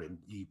waterboarded.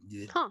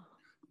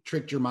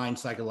 tricked your mind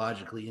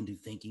psychologically into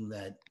thinking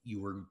that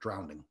you were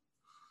drowning.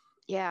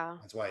 Yeah.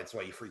 That's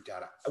why you freaked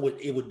out.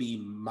 It would be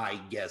my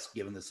guess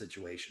given the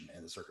situation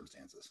and the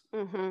circumstances.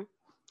 Mm-hmm.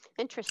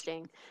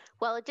 Interesting.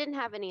 Well, it didn't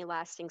have any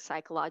lasting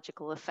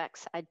psychological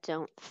effects, I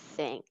don't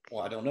think.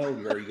 Well, I don't know.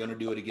 Are you going to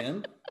do it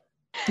again?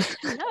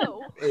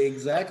 No.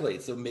 Exactly.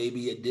 So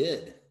maybe it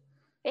did.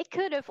 It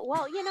could have.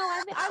 Well,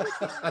 I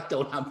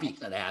would. I'm being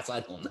an ass. I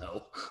don't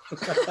know.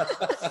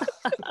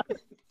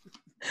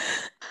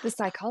 The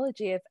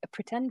psychology of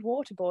pretend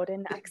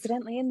waterboarding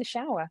accidentally in the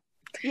shower.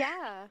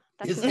 Yeah,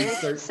 that's a very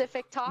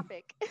specific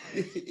topic.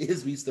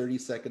 Isby's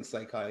 30-second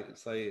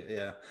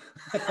yeah.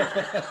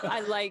 I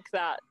like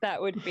that.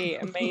 That would be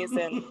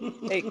amazing.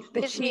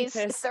 The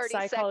cheapest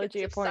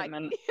psychology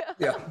appointment.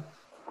 Yeah.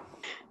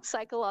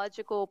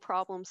 Psychological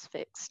problems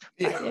fixed.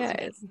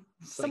 Yeah.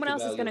 Someone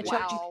else is going to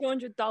charge you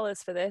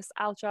 $200 for this.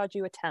 I'll charge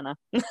you a tenner.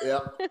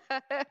 Yeah.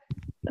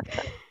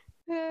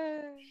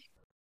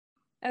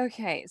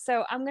 Okay,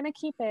 so I'm going to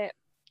keep it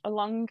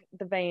along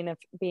the vein of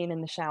being in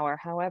the shower.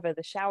 However,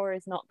 the shower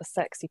is not the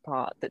sexy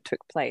part that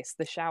took place.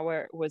 The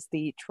shower was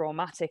the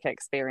traumatic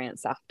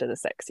experience after the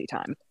sexy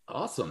time.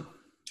 Awesome.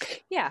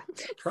 Yeah.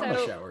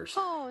 Trauma showers.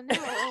 Oh, no.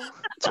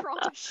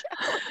 Trauma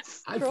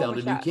showers. I found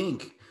a new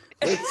kink.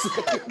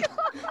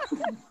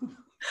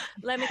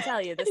 Let me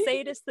tell you, the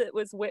sadist that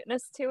was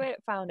witness to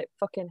it found it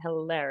fucking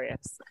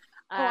hilarious.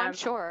 I'm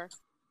sure.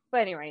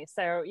 But anyway,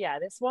 so yeah,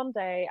 this one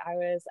day I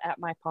was at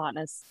my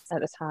partner's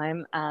at the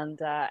time, and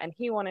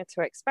he wanted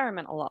to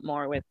experiment a lot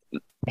more with.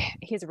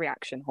 He's a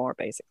reaction whore,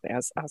 basically,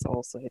 as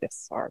all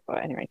sadists are.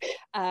 But anyway,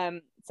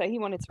 so he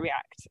wanted to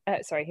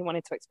he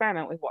wanted to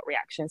experiment with what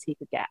reactions he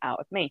could get out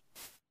of me.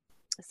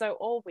 So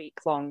all week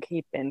long,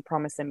 he'd been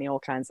promising me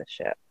all kinds of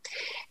shit,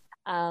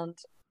 and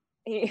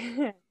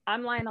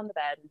I'm lying on the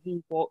bed, and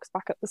he walks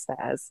back up the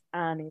stairs,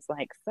 and he's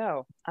like,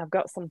 "So I've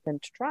got something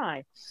to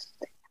try,"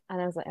 and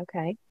I was like,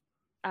 "Okay."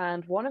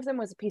 And one of them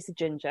was a piece of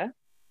ginger,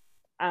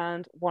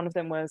 and one of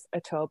them was a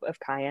tub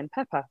of cayenne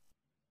pepper.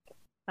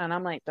 And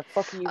I'm like, the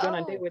fuck are you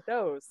going to do with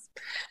those?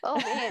 Oh,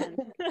 man.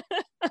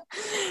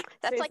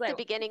 That's like the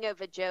beginning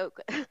of a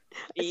joke.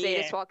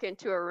 Sadist walk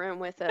into a room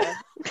with a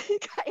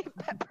cayenne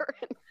pepper.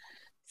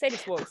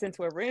 Sadist walks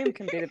into a room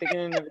can be the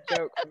beginning of a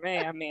joke for me.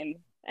 I mean,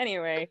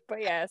 anyway,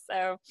 but yeah,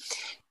 so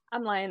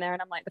I'm lying there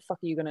and I'm like, the fuck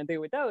are you going to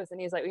do with those?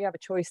 And he's like, we have a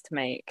choice to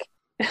make.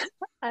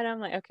 And I'm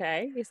like,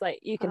 okay. He's like,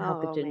 you can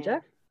have the ginger.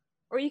 Man.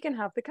 Or you can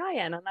have the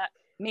cayenne. And that,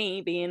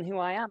 me being who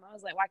I am, I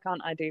was like, why can't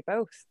I do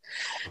both?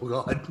 Oh,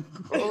 God.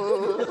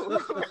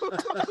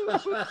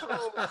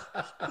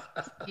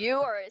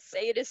 You are a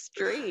sadist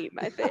dream,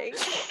 I think.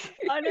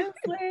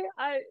 Honestly,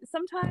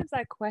 sometimes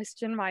I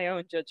question my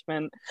own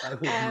judgment.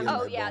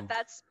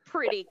 That's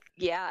pretty.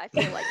 Yeah, I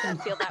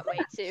feel that way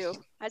too.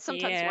 I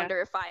sometimes wonder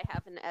if I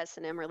have an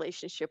S&M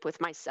relationship with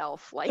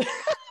myself. Like,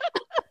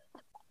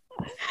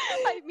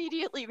 I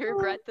immediately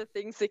regret the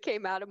things that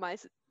came out of my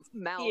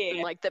mouth, and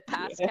like the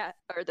past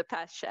or the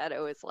past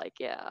shadow is like,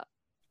 yeah.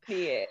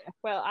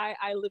 Well,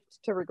 I lived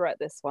to regret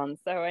this one.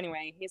 So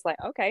anyway, he's like,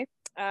 okay.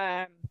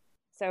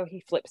 So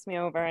he flips me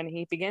over and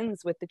he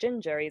begins with the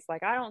ginger. He's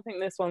like, I don't think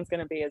this one's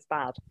going to be as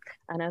bad.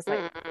 And I was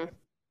like,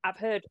 I've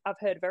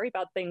heard very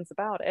bad things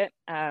about it.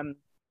 I'm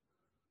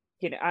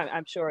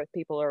sure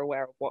people are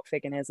aware of what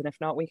figging is, and if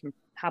not, we can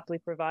happily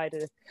provide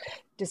a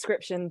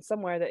description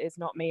somewhere that is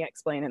not me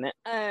explaining it.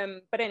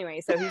 But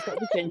anyway, so he's got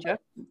the ginger.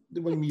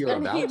 When you're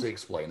about to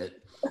explain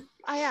it.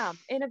 I am,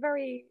 in a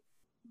very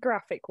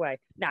graphic way.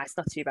 Nah, it's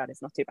not too bad.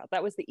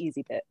 That was the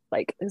easy bit.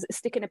 Like,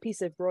 sticking a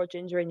piece of raw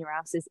ginger in your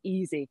ass is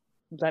easy,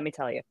 let me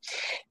tell you.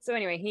 So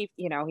anyway,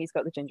 he's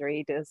got the ginger.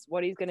 He does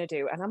what he's going to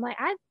do. And I'm like,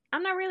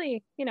 I'm not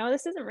really,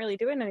 this isn't really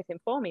doing anything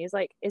for me. He's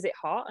like, is it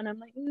hot? And I'm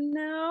like,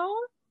 no.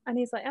 And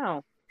he's like,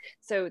 oh.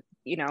 So,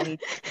 he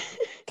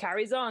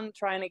carries on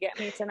trying to get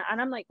me to,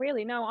 and I'm like,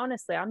 really? No,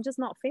 honestly, I'm just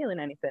not feeling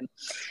anything.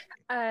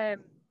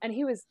 And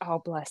he was,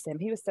 oh, bless him.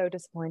 He was so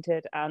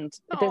disappointed. And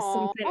there's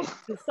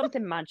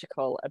something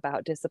magical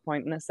about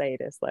disappointing a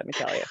sadist, let me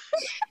tell you.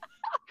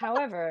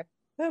 However,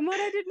 what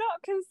I did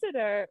not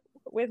consider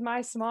with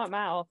my smart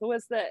mouth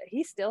was that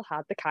he still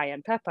had the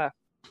cayenne pepper.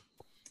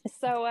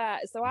 So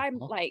I'm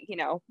like,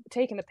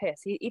 taking the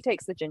piss. He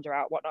takes the ginger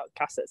out, whatnot,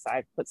 casts it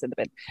aside, puts it in the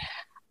bin.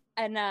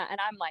 And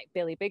I'm like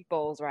Billy Big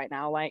Balls right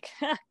now, like,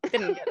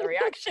 didn't get the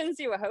reactions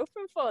you were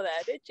hoping for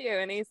there, did you?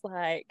 And he's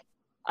like,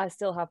 I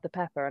still have the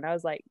pepper. And I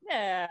was like,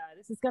 yeah,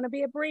 this is going to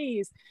be a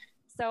breeze.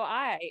 So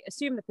I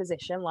assume the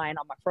position lying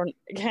on my front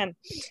again.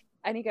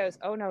 And he goes,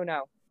 oh,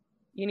 no,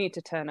 you need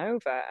to turn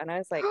over. And I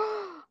was like,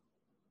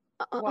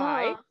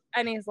 why?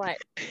 And he's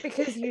like,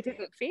 because you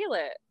didn't feel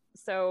it.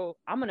 So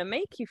I'm going to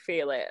make you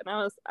feel it. And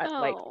I was I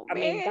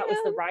mean, that was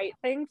the right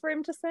thing for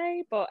him to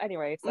say. But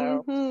anyway,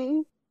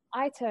 so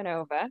I turn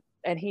over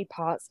and he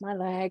parts my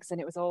legs and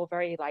it was all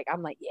very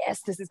I'm like,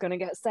 yes, this is going to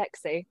get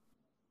sexy.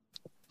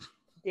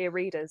 Dear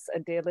readers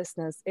and dear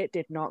listeners, it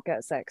did not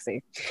get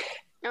sexy.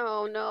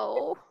 Oh,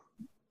 no.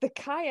 The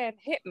cayenne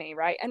hit me,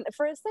 right? And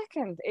for a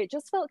second, it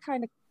just felt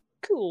kind of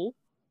cool.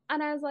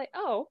 And I was like,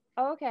 oh,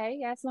 okay,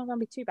 yeah, it's not going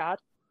to be too bad.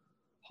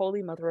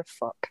 Holy mother of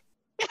fuck.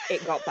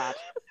 it got bad.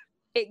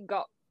 It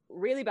got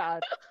really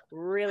bad,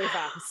 really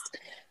fast.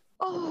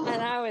 Oh.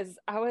 And I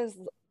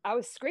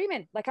was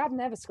screaming. Like, I've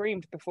never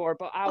screamed before,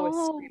 but I was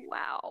screaming,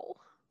 wow.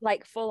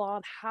 like full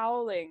on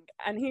howling.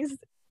 And he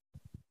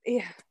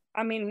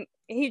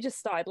just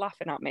started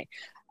laughing at me.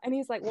 And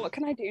he's like, what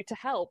can I do to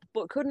help?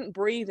 But couldn't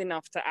breathe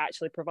enough to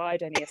actually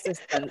provide any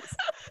assistance.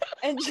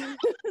 And just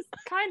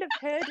kind of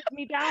herded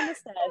me down the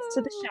stairs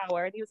to the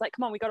shower. And he was like,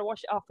 come on, we got to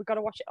wash it off. We got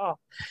to wash it off.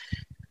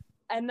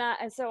 And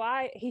so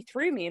he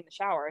threw me in the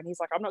shower, and he's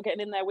like, I'm not getting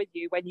in there with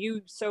you. When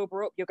you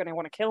sober up, you're going to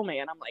want to kill me.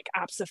 And I'm like,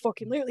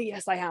 absolutely,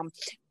 yes, I am.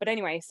 But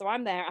anyway, so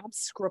I'm there, I'm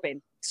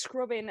scrubbing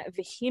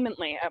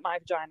vehemently at my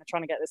vagina,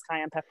 trying to get this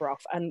cayenne pepper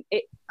off. And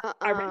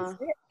I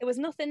rinsed it. There was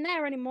nothing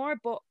there anymore,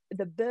 but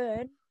the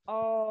burn,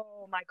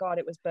 oh my God,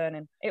 it was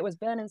burning. It was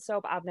burning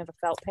so bad. I've never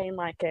felt pain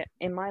like it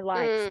in my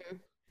life.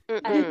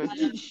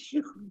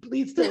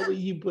 Please tell me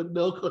you put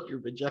milk on your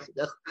vagina.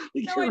 No,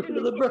 I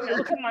didn't put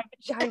milk on my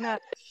vagina.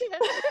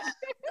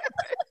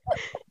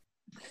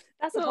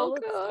 That's a whole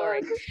other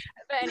story.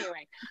 But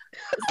anyway,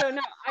 so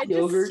no, I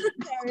just stood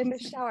there in the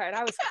shower, and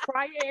I was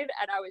crying,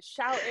 and I was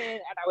shouting, and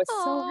I was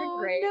so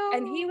angry. No.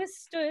 And he was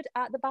stood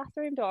at the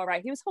bathroom door,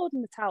 right? He was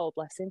holding the towel,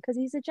 bless him, because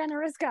he's a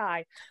generous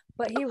guy.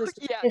 But he was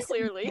just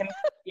clearly.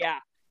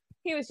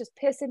 He was just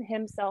pissing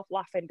himself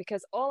laughing,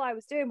 because all I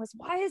was doing was,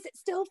 why is it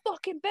still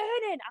fucking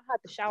burning? I had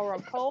the shower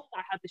on cold.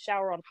 I had the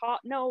shower on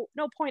hot. No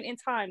point in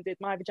time did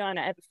my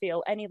vagina ever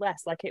feel any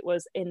less like it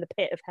was in the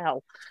pit of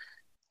hell.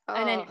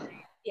 And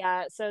anyway,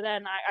 so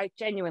then I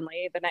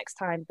genuinely, the next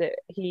time that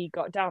he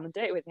got down and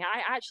dirty with me,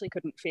 I actually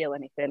couldn't feel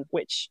anything,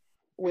 which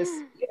was,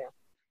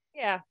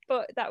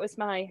 but that was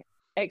my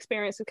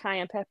experience with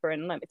cayenne pepper.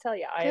 And let me tell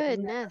you, I have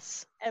never,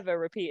 ever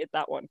repeated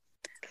that one.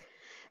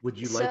 Would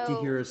you like to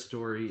hear a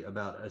story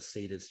about a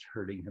sadist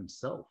hurting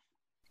himself?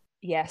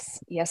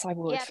 Yes, I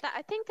would. Yeah,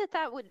 I think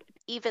that would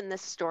even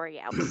this story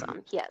out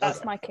some. Yes.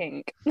 That's my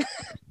kink.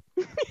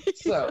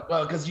 So,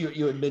 well, because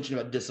you had mentioned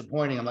about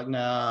disappointing, I'm like, no,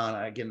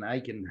 I can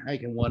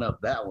one up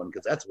that one,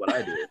 because that's what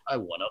I do. I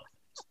one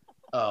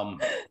up.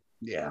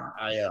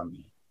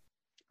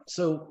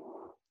 So,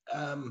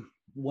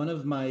 one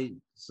of my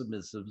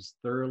submissives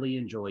thoroughly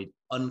enjoyed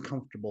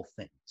uncomfortable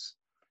things,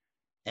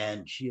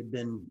 and she had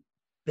been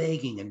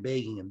begging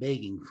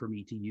for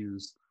me to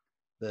use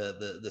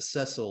the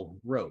Cecil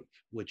rope,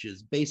 which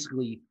is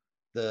basically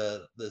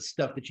the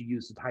stuff that you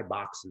use to tie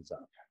boxes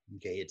up.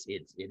 Okay, it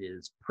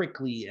is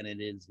prickly, and it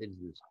is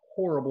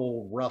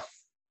horrible, rough.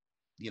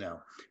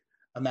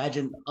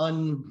 Imagine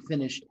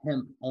unfinished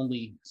hemp,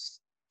 only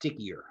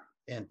stickier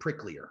and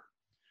pricklier.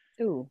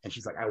 Ooh. And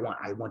she's like, I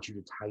want you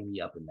to tie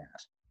me up in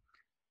that.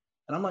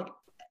 And I'm like,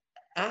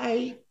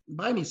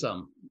 buy me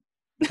some,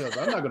 because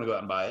I'm not going to go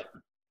out and buy it.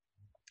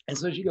 And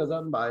so she goes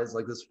out and buys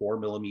like this 4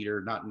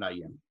 millimeter, not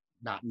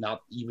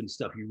even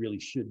stuff you really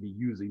should be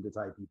using to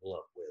tie people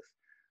up with.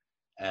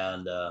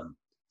 And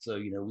so,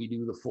 we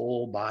do the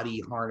full body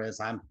harness.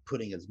 I'm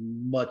putting as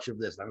much of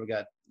this. I've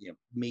got,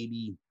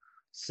 maybe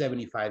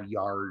 75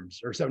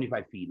 yards or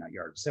 75 feet, not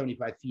yards,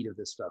 75 feet of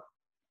this stuff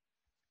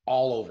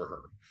all over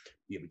her.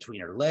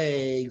 Between her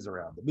legs,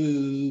 around the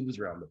boobs,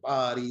 around the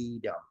body,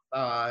 down the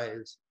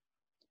thighs.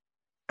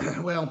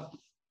 Well,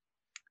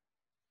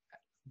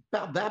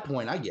 about that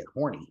point, I get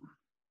horny.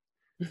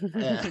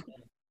 And,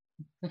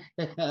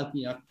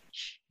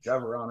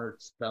 shove her on her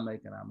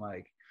stomach, and I'm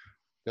like,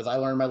 because I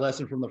learned my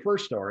lesson from the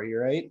first story,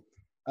 right?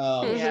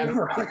 We're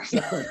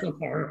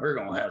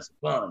gonna have some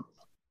fun,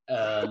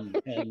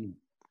 and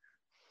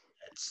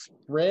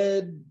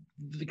spread,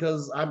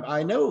 because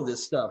I know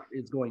this stuff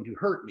is going to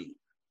hurt me.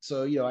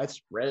 So I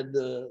spread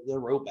the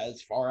rope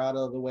as far out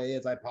of the way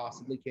as I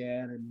possibly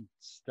can and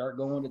start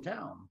going to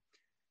town,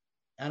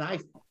 and I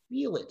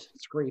feel it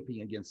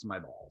scraping against my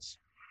balls.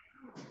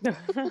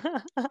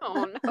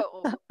 Oh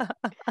no!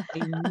 I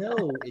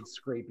know it's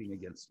scraping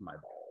against my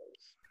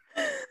balls.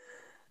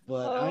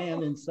 But I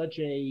am in such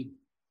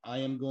I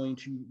am going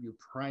to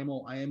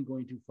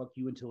fuck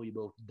you until you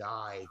both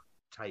die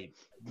type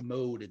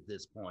mode at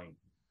this point,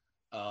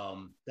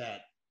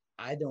 that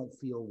I don't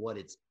feel what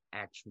it's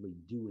actually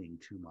doing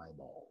to my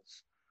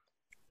balls.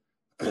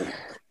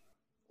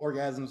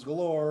 Orgasms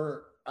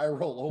galore. I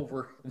roll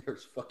over, and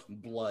there's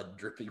fucking blood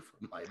dripping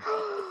from my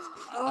balls.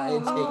 I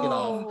had taken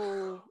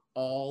off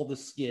all the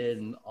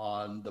skin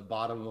on the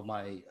bottom of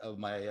my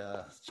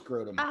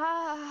scrotum.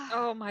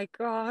 Oh my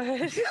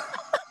God.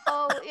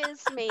 Oh,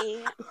 is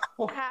me.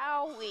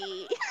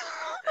 Howie.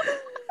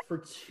 For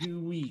 2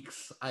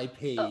 weeks, I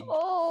paid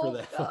for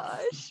that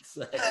gosh.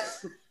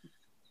 sex.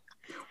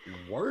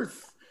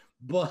 Worth,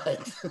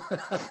 but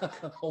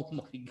oh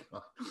my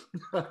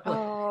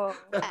God.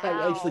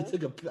 I actually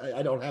took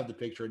I don't have the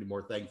picture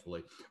anymore,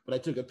 thankfully, but I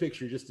took a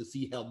picture just to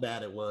see how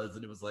bad it was,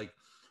 and it was like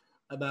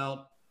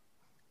about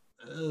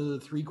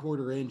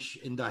 3/4 inch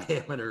in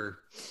diameter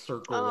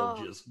circle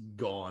of just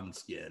gone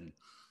skin.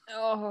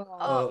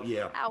 Oh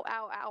yeah. Ow.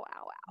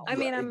 I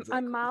mean,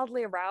 I'm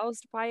mildly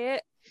aroused by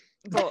it,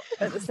 but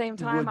at the same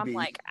time, I'm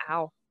like,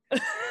 ow.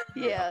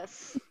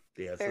 Yes.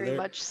 Yeah, very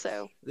much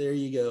so. There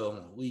you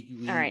go. We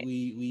right.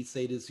 we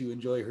sadists who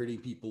enjoy hurting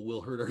people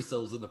will hurt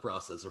ourselves in the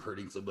process of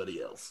hurting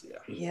somebody else. Yeah.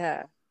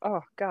 Yeah.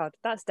 Oh God,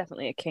 that's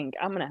definitely a kink.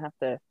 I'm gonna have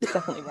to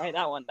definitely write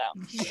that one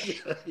down.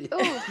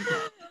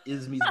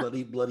 Ismy's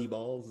bloody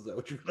balls. Is that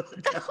what you're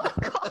gonna do? Oh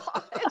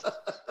God.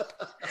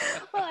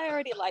 Well, I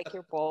already like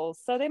your balls,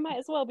 so they might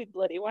as well be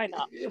bloody. Why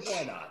not?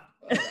 Why not?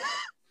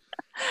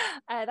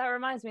 That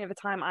reminds me of a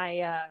time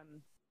I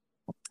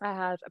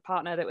had a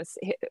partner that was.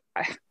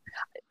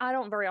 I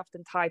don't very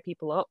often tie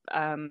people up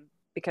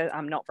because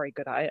I'm not very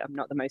good at it. I'm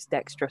not the most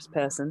dexterous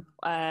person.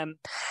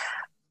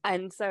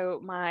 And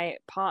so my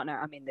partner,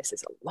 I mean, this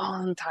is a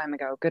long time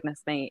ago,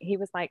 goodness me, he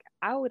was like,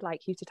 I would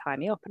like you to tie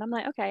me up. And I'm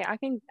like, okay, I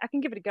can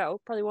give it a go.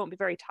 Probably won't be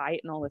very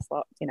tight and all this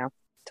lot, you know,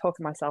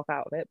 talking myself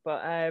out of it.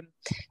 But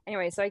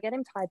anyway, so I get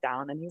him tied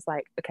down and he's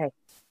like, okay,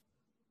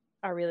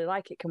 I really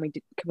like it. Can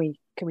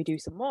we do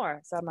some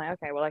more? So I'm like,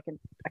 okay, well, I can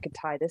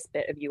tie this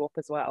bit of you up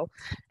as well.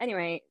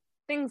 Anyway,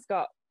 things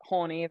got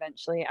horny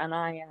eventually, and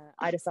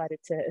I decided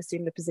to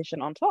assume the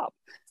position on top,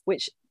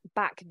 which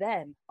back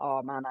then,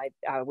 oh man,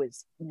 I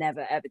was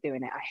never ever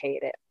doing it. I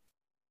hate it.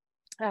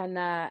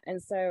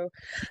 And so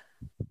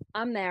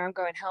I'm there, I'm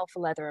going hell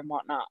for leather and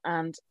whatnot,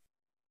 and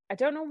I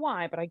don't know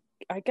why, but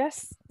I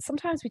guess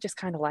sometimes we just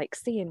kind of like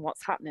seeing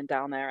what's happening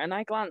down there. And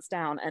I glanced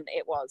down and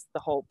it was the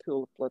whole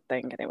pool of blood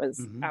thing. And it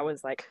was, I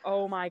was like,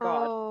 oh my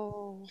God.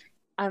 Oh.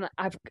 And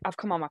I've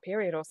come on my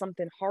period or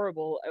something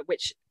horrible,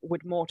 which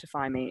would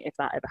mortify me if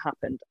that ever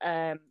happened.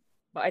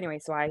 But anyway,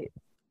 so I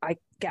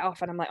get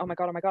off and I'm like, oh my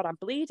God, I'm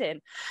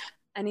bleeding.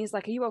 And he's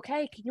like, are you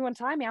okay? Can you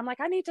untie me? I'm like,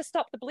 I need to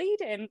stop the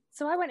bleeding.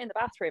 So I went in the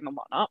bathroom and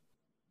whatnot,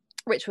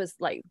 which was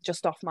like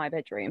just off my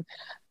bedroom.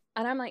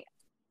 And I'm like,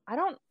 I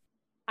don't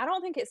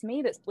think it's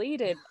me that's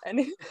bleeding. And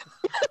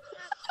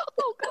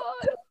oh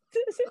God,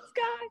 this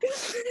guy.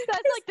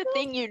 That's like the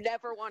thing you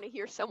never want to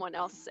hear someone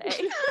else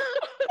say.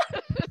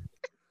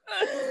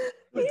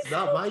 It's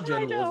not my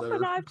genitals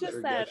and I've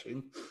just said,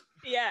 gushing.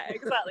 Yeah,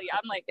 exactly.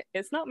 I'm like,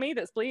 it's not me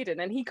that's bleeding,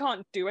 and he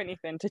can't do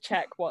anything to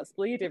check what's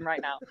bleeding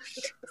right now.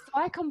 So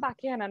I come back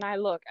in and I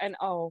look, and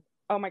oh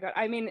my God.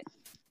 I mean,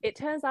 it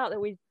turns out that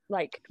we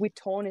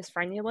torn his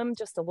frenulum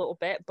just a little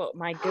bit, but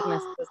my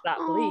goodness, does that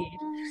bleed?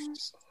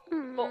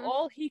 But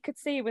all he could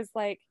see was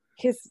like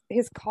his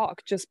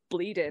cock just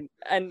bleeding,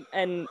 and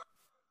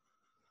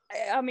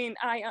I mean,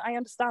 I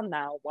understand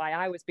now why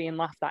I was being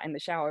laughed at in the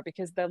shower,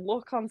 because the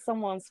look on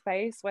someone's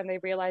face when they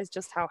realize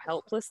just how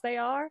helpless they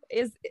are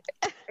is,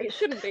 it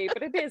shouldn't be,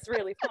 but it is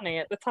really funny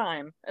at the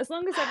time. As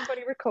long as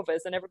everybody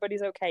recovers and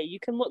everybody's okay,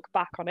 you can look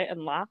back on it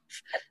and laugh.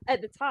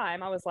 At the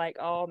time, I was like,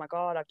 oh my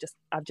God,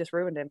 I've just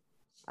ruined him.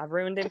 I've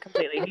ruined him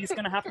completely. He's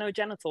going to have no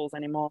genitals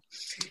anymore.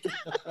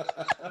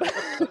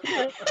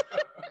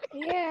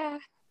 Yeah.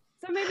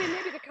 So maybe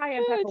the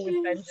cayenne pepper was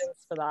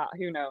vengeance for that.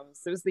 Who knows?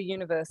 It was the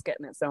universe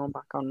getting its own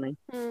back on me.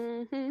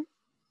 Mm-hmm.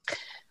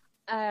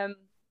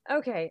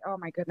 Okay. Oh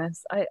my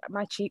goodness.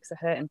 My cheeks are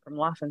hurting from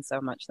laughing so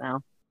much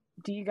now.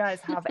 Do you guys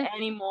have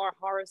any more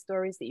horror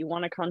stories that you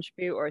want to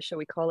contribute, or shall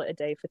we call it a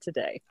day for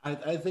today?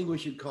 I think we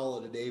should call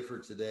it a day for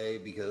today,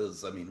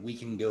 because I mean, we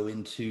can go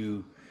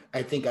into,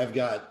 I think I've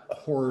got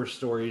horror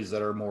stories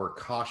that are more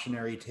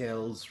cautionary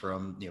tales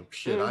from, you know,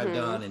 shit I've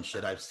done and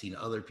shit I've seen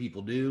other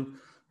people do.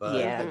 But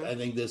yeah. I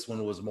think this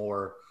one was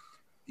more,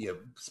 you know,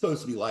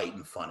 supposed to be light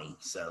and funny.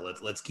 So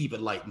let's keep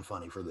it light and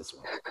funny for this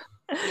one.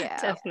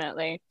 Yeah,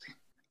 definitely.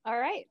 All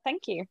right.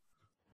 Thank you.